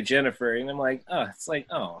 You look at Jennifer, and I'm like,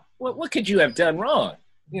 what could you have done wrong?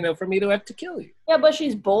 For me to have to kill you. Yeah, but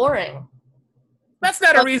she's boring. That's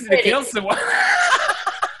not a reason to kill someone.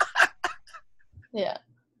 Yeah.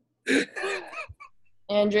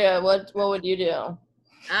 Andrea, what would you do?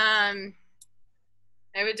 I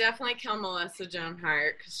would definitely kill Melissa Joan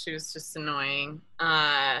Hart because she was just annoying.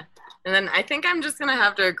 And then I think I'm just gonna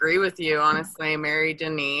have to agree with you, honestly. Marry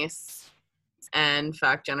Denise and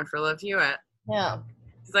fuck Jennifer Love Hewitt. Yeah.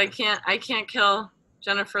 Because I can't kill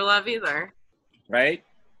Jennifer Love either. Right?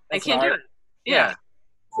 That's I can't do it. Yeah.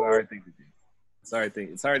 It's a hard thing to do. It's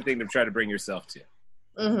a hard thing to try to bring yourself to.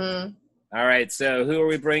 Mm-hmm. All right, so who are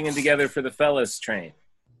we bringing together for the fellas train?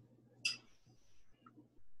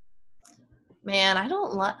 Man, I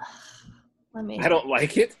don't like. I don't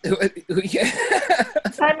like it. I'm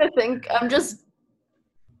trying to think. I'm just.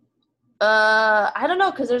 I don't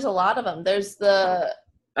know, because there's a lot of them. There's the.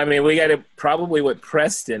 I mean, we got to probably with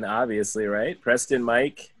Preston, obviously, right? Preston,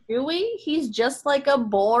 Mike. Do we? He's just like a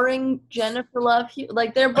boring Jennifer Love.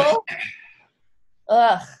 Like, they're both.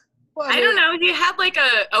 Ugh. Well, I don't know. He had like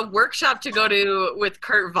a workshop to go to with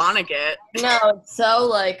Kurt Vonnegut. No, it's so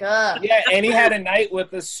like, Yeah, and he had a night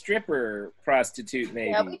with a stripper prostitute,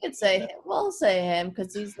 maybe. Yeah, we could say him. We'll say him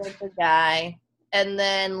because he's like the guy. And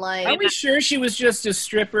then like, are we sure she was just a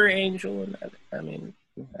stripper, Angel? I mean,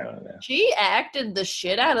 I don't know. She acted the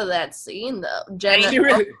shit out of that scene, though. Jenna,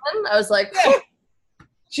 really, I was like,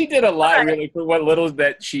 she did a lot, really, for what little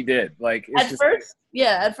that she did. Like, at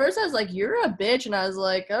first I was like, "You're a bitch," and I was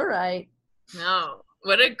like, "All right." No,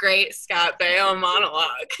 what a great Scott Baio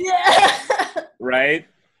monologue. Yeah. Right.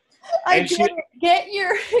 Get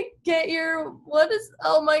your what is?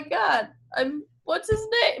 Oh my God! What's his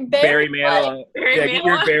name? Barry Manilow. Get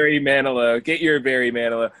your Barry Manilow. Get your Barry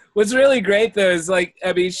Manilow. What's really great though is like,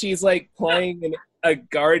 I mean, she's like playing a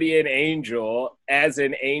guardian angel as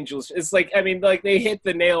an angel. It's like, I mean, like they hit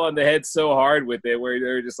the nail on the head so hard with it where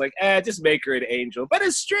they're just like, just make her an angel, but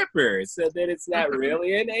a stripper, so that it's not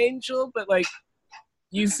really an angel, but like,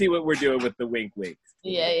 you see what we're doing with the wink wink.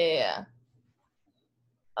 Yeah.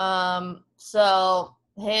 So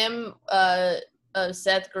him,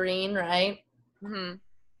 Seth Green, right? Mm-hmm.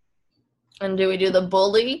 And do we do the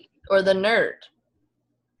bully or the nerd?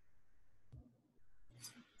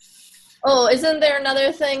 Oh, isn't there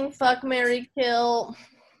another thing? Fuck, marry, kill.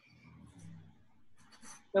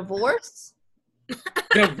 Divorce?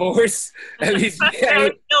 Divorce? I mean,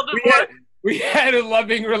 we had a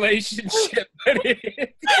loving relationship.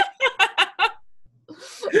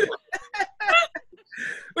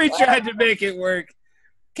 We tried to make it work.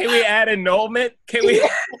 Can we add annulment? Can we?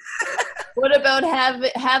 What about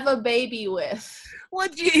have a baby with?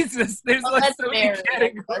 What Jesus? There's Well, like that's so many married, I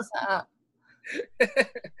categories. guess, huh?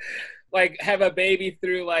 Like have a baby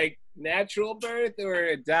through like natural birth or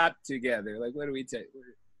adopt together. Like what do we take?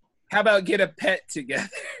 How about get a pet together?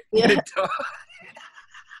 Yeah. Get a dog.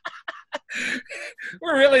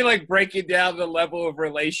 We're really like breaking down the level of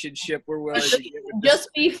relationship we're willing to get with Just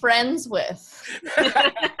be friends with.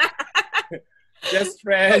 just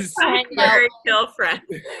friends. Hang out. Married kill friend.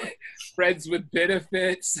 Friends with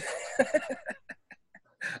benefits.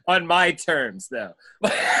 On my terms, though.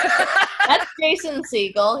 That's Jason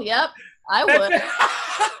Segel. Yep, I would.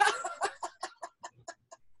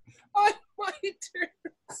 On my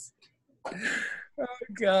terms. Oh,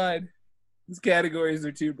 God. These categories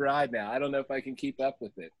are too broad now. I don't know if I can keep up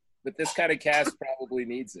with it. But this kind of cast probably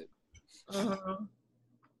needs it. Mhm.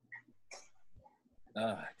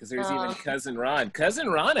 Because there's even Cousin Ron. Cousin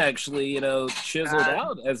Ron actually, chiseled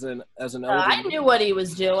out as an older. I knew what he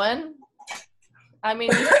was doing. I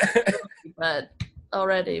mean, but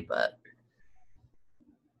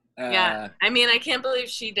Yeah, I mean, I can't believe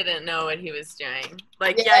she didn't know what he was doing.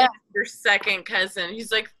 Like, Yeah. your second cousin.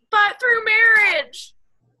 He's like, but through marriage.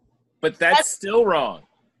 But that's still wrong.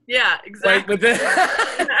 Yeah, exactly. Like, but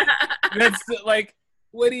that's like,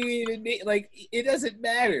 what do you even need? Like, it doesn't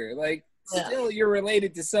matter. Like, still, you're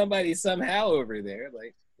related to somebody somehow over there.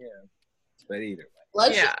 Like, yeah. But either way.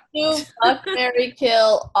 let's just do fuck, marry,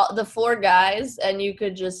 kill the 4 guys, and you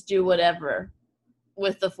could just do whatever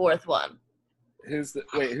with the 4th one. Who's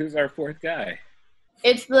our 4th guy?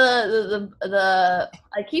 It's the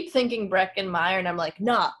I keep thinking Breckenmeyer, and I'm like,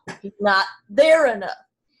 nah, he's not there enough.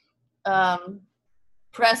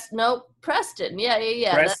 Preston.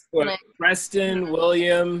 Yeah. Preston,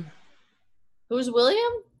 William. Who's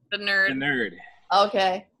William? The nerd. The nerd.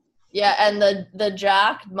 Okay. Yeah, and the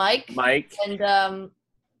jock, Mike. And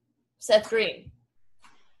Seth Green.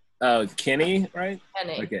 Oh, Kenny, right?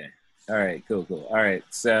 Kenny. Okay. All right, cool. All right,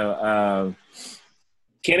 so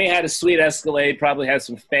Kenny had a sweet Escalade, probably has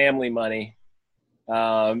some family money.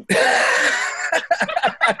 That's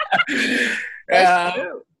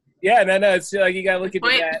true. Yeah, no, it's like you gotta look into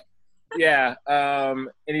that. Yeah, and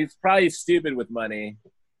he's probably stupid with money,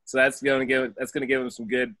 so that's gonna give him some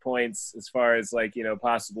good points as far as like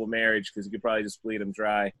possible marriage because you could probably just bleed him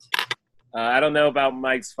dry. I don't know about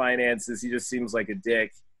Mike's finances; he just seems like a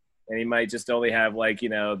dick, and he might just only have like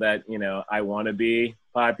that I want to be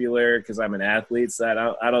popular because I'm an athlete.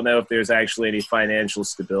 So I don't know if there's actually any financial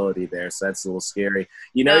stability there, so that's a little scary.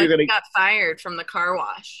 You're gonna got fired from the car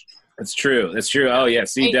wash. That's true. Oh, yeah.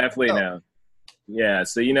 So you definitely know. Yeah.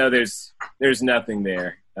 So, there's nothing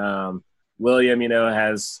there. William,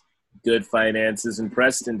 has good finances and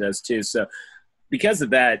Preston does too. So because of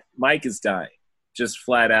that, Mike is dying. Just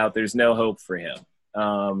flat out. There's no hope for him.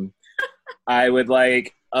 I would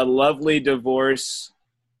like a lovely divorce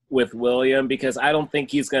with William because I don't think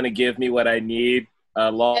he's going to give me what I need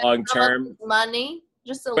long term. Money.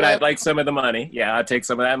 But I'd like some of the money. Yeah, I'll take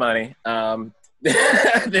some of that money.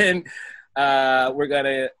 Then we're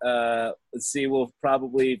gonna let's see. We'll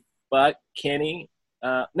probably fuck Kenny.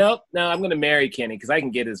 No, I'm gonna marry Kenny because I can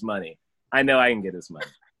get his money. I know I can get his money.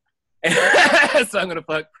 So I'm gonna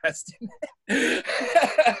fuck Preston. There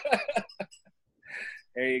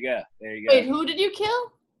you go. Wait, who did you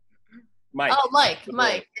kill? Mike. Oh, Mike.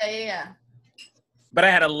 Yeah. But I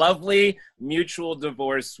had a lovely mutual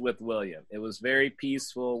divorce with William. It was very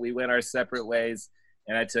peaceful. We went our separate ways.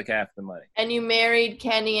 And I took half the money. And you married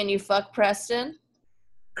Kenny and you fucked Preston?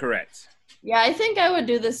 Correct. Yeah, I think I would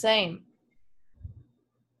do the same.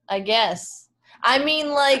 I guess. I mean,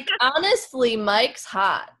 like, honestly, Mike's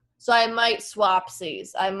hot. So I might swapsies.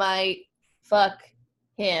 I might fuck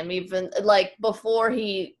him even, like, before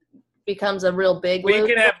he becomes a real big well,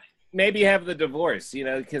 you can maybe have the divorce,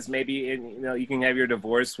 because maybe, you can have your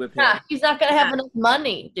divorce with him. Yeah, he's not going to have enough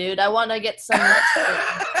money, dude. I want to get some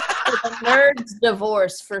a nerd's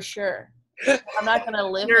divorce for sure. I'm not gonna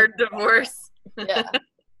live nerd divorce. Yeah.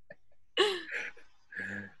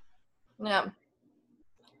 Yeah.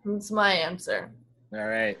 That's my answer. All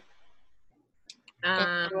right.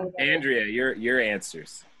 Andrea, your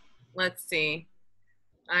answers. Let's see.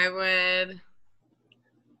 I would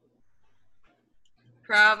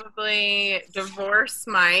probably divorce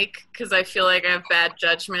Mike because I feel like I have bad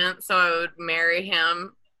judgment, so I would marry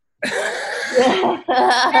him. And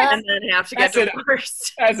then have to get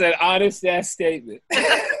divorced. That's an honest ass statement.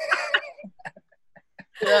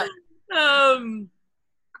 Yeah. Oh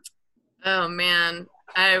man,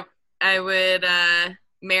 I would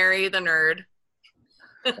marry the nerd.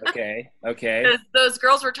 Okay. Those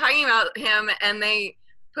girls were talking about him, and they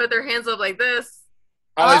put their hands up like this,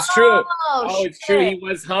 Oh, it's true. Oh, It's true. He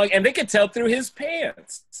was hung, and they could tell through his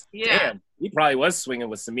pants. Yeah. Damn, he probably was swinging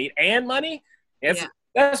with some meat and money. Yeah.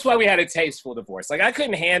 That's why we had a tasteful divorce. Like, I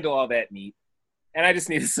couldn't handle all that meat, and I just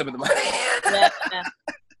needed some of the money.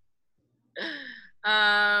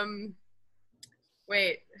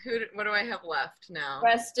 Wait, what do I have left now?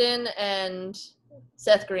 Preston and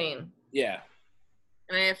Seth Green. Yeah,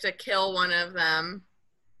 And I have to kill one of them.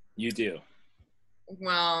 you do.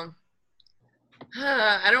 Well,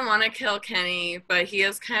 I don't want to kill Kenny, but he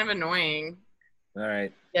is kind of annoying. All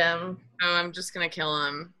right. Yeah. So I'm just going to kill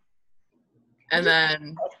him. And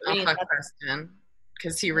then I'll fuck Preston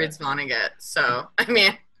because he reads Vonnegut. So, I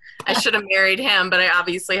mean, I should have married him, but I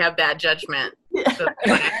obviously have bad judgment. So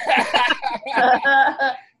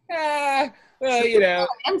Well,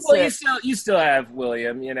 you still have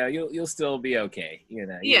William. You know, you'll still be okay. You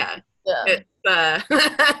know. yeah. Yeah. I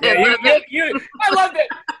love that.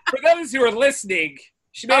 For those who are listening,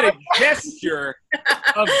 she made a gesture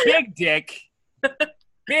of big dick.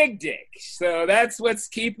 Big dick. So that's what's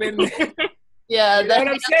keeping. Yeah, You know what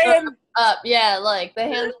I'm saying? up. Yeah, like the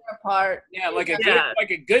hands are apart. Yeah, like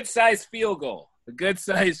a good size field goal. A good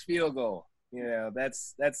size field goal. You know,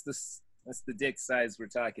 that's the dick size we're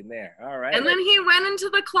talking there. All right. And then he went into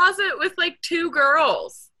the closet with like 2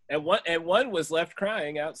 girls. And one was left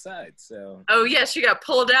crying outside. So Oh yeah, she got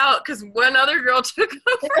pulled out because one other girl took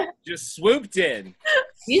over. just swooped in.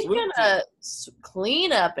 He's Swooped gonna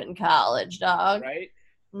clean up in college, dog. in, right?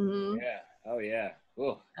 Mm-hmm. Yeah. Oh yeah.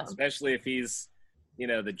 Ooh. Especially if he's,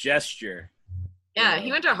 the gesture. Yeah,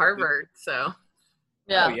 he went to Harvard, so.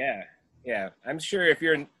 Yeah. Oh yeah. Yeah. I'm sure if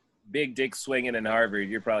you're big dick swinging in Harvard,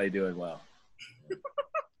 you're probably doing well.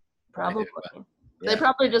 Probably. Yeah. They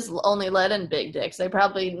probably just only let in big dicks. They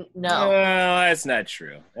probably know. No, that's not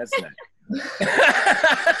true. That's not.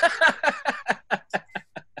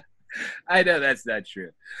 I know that's not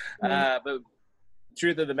true. But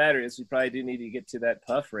truth of the matter is, we probably do need to get to that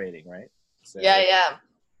puff rating, right? So, Yeah.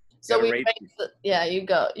 So gotta we rate you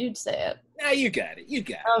go. You'd say it. Nah, you got it.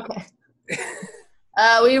 Okay.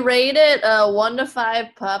 We rate it 1 to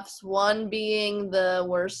 5 puffs. 1 being the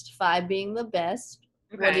worst, 5 being the best.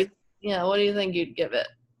 Okay. What do you think you'd give it?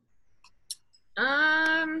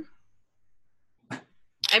 I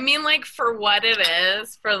mean, like, for what it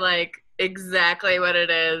is, for, like, exactly what it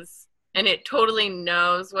is, and it totally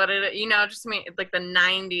knows what it is, just like the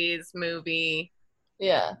 90s movie.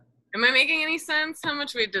 Yeah. Am I making any sense? How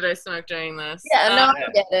much weed did I smoke during this? Yeah, no, I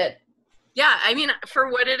get it. Yeah, I mean, for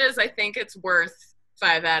what it is, I think it's worth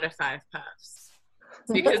 5 out of 5 puffs.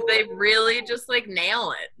 Because they really just, like,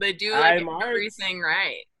 nail it. They do, like, everything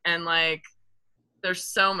right. And, like, there's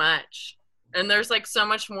so much. And there's, like, so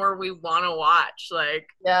much more we want to watch. Like,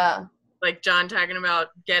 yeah. Like, John talking about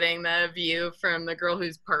getting the view from the girl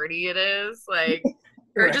whose party it is. Like,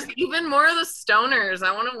 or just even more of the stoners.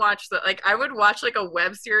 I want to watch I would watch, like, a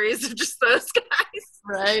web series of just those guys.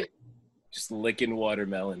 Right. Just licking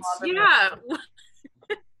watermelons. Yeah.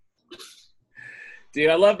 Dude,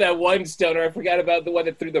 I love that one stoner. I forgot about the one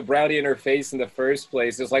that threw the brownie in her face in the first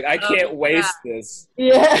place. It's like, I can't waste this.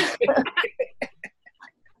 Yeah.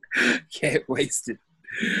 Can't waste it.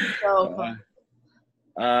 So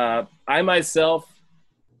fun. I myself,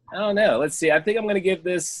 I don't know. Let's see. I think I'm going to give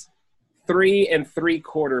this 3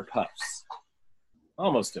 3/4 puffs.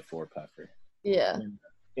 Almost a 4 puffer. Yeah.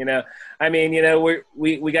 We got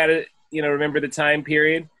to, remember the time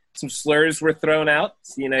period. Some slurs were thrown out.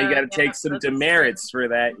 You got to take some demerits for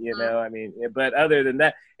that, but other than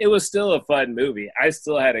that, it was still a fun movie. I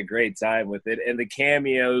still had a great time with it, and the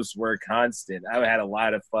cameos were constant. I had a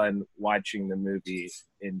lot of fun watching the movie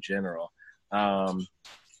in general.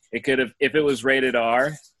 It could have, if it was rated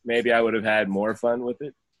R, maybe I would have had more fun with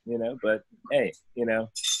it, but hey,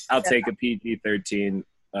 I'll take a PG-13,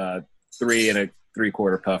 3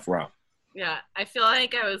 3/4 puff rom. Yeah, I feel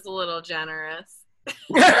like I was a little generous.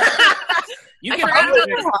 You I can forgot about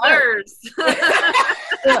the slurs.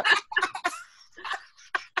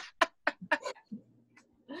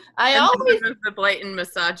 I always the blatant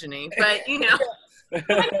misogyny, but I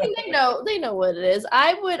mean, they know what it is.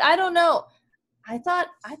 I don't know. I thought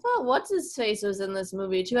what's his face was in this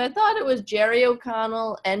movie too. I thought it was Jerry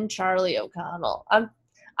O'Connell and Charlie O'Connell.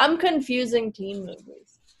 I'm confusing teen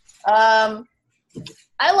movies. I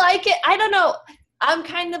like it. I don't know. I'm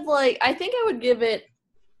kind of like, I think I would give it,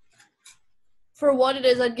 for what it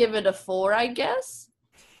is, I'd give it a 4, I guess.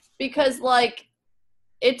 Because, like,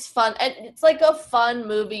 it's fun. And it's like a fun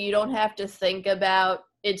movie you don't have to think about.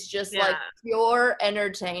 It's just, like, pure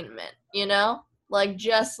entertainment, Like,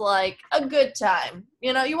 just, like, a good time.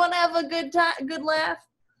 You want to have a good time, good laugh?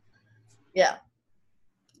 Yeah.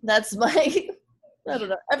 That's my I don't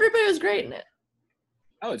know. Everybody was great in it.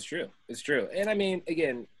 Oh, it's true. It's true. And I mean,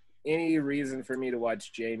 again, any reason for me to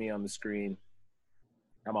watch Jamie on the screen,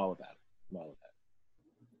 I'm all about it.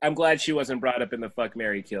 I'm glad she wasn't brought up in the fuck,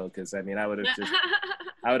 marry, kill, because I mean, I would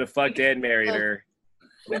have fucked and married her.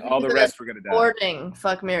 All the rest were gonna die. Boarding,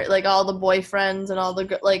 fuck Mary, like all the boyfriends and all the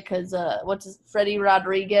because Freddie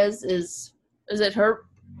Rodriguez is it her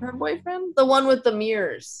boyfriend? The one with the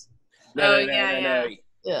mirrors. No.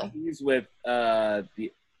 Yeah. He's with the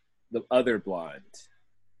other blonde.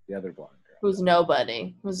 The other blonde girl. Who's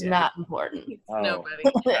nobody. Who's not important. Nobody.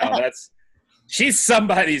 She's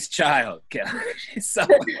somebody's child. She's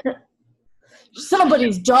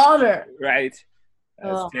somebody's daughter. Right.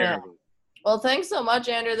 That's terrible. Man. Well, thanks so much,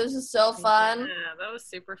 Andrew. This is so fun. Yeah, that was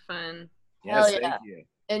super fun. Yes, Hell yeah. thank you.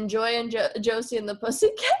 Enjoy Josie and the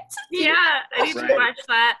Pussycats. Yeah, I need to watch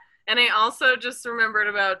that. And I also just remembered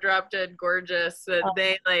about Drop Dead Gorgeous that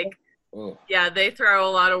they they throw a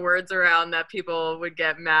lot of words around that people would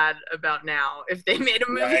get mad about now if they made a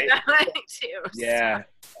movie that way too. Yeah.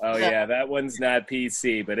 So. That one's not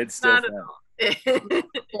PC, but it's still not fun. At all.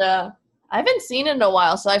 Yeah. I haven't seen it in a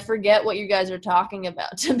while, so I forget what you guys are talking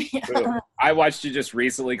about, to be honest. I watched it just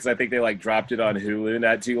recently because I think they dropped it on Hulu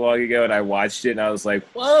not too long ago, and I watched it and I was like,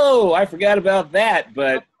 whoa, I forgot about that,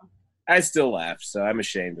 but I still laughed, so I'm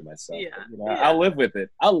ashamed of myself. Yeah. But, I'll live with it.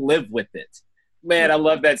 Man, I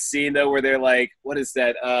love that scene though where they're like, what is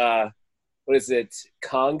that? What is it?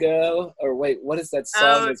 Congo? Or wait, what is that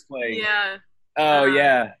song that's playing? Yeah.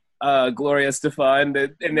 Oh Gloria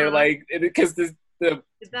Estefan, and they're like, because the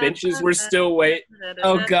benches were still wet.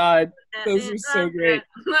 Oh God, those are so great.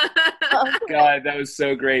 God, that was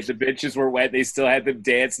so great. The benches were wet. They still had them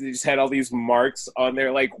dance. And they just had all these marks on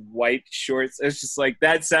their white shorts. It's just like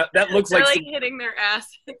that looks They're like hitting their ass.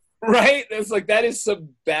 Right? It's like that is some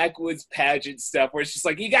backwoods pageant stuff where it's just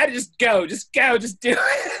like you gotta just go, just do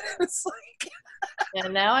it. It's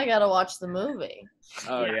like now I gotta watch the movie.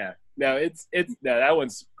 Oh yeah. No, it's no, that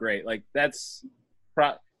one's great. Like that's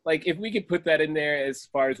if we could put that in there as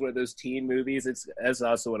far as one of those teen movies, that's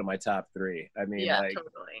also one of my top 3. I mean,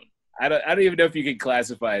 totally. I don't even know if you could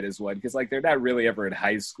classify it as one because they're not really ever in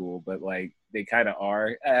high school, but they kind of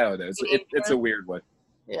are. I don't know. It's a weird one.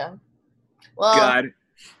 Yeah. Well, God,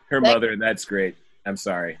 her mother, and that's great. I'm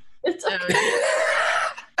sorry. It's okay.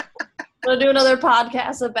 We'll do another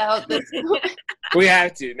podcast about this. We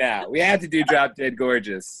have to now. We have to do Drop Dead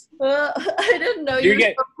Gorgeous. I didn't know you were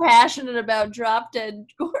so passionate about Drop Dead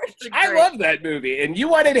Gorgeous. I love that movie. And you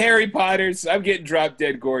wanted Harry Potter, so I'm getting Drop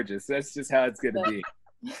Dead Gorgeous. That's just how it's going to be.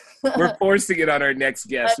 We're forcing it on our next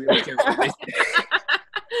guest. We don't care what they say.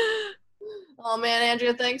 Oh, man,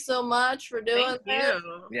 Andrea, thanks so much for doing this.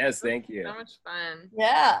 Yes, thank you. So much fun.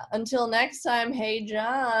 Yeah. Until next time, hey,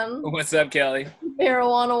 John. What's up, Kelly? You ever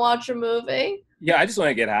want to watch a movie? Yeah, I just want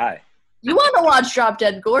to get high. You want to watch Drop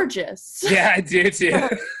Dead Gorgeous? Yeah, I do too.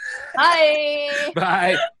 Bye.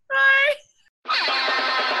 Bye. Bye.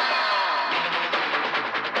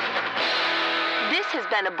 This has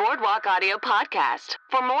been a Boardwalk Audio podcast.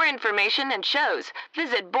 For more information and shows,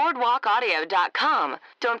 visit boardwalkaudio.com.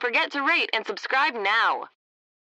 Don't forget to rate and subscribe now.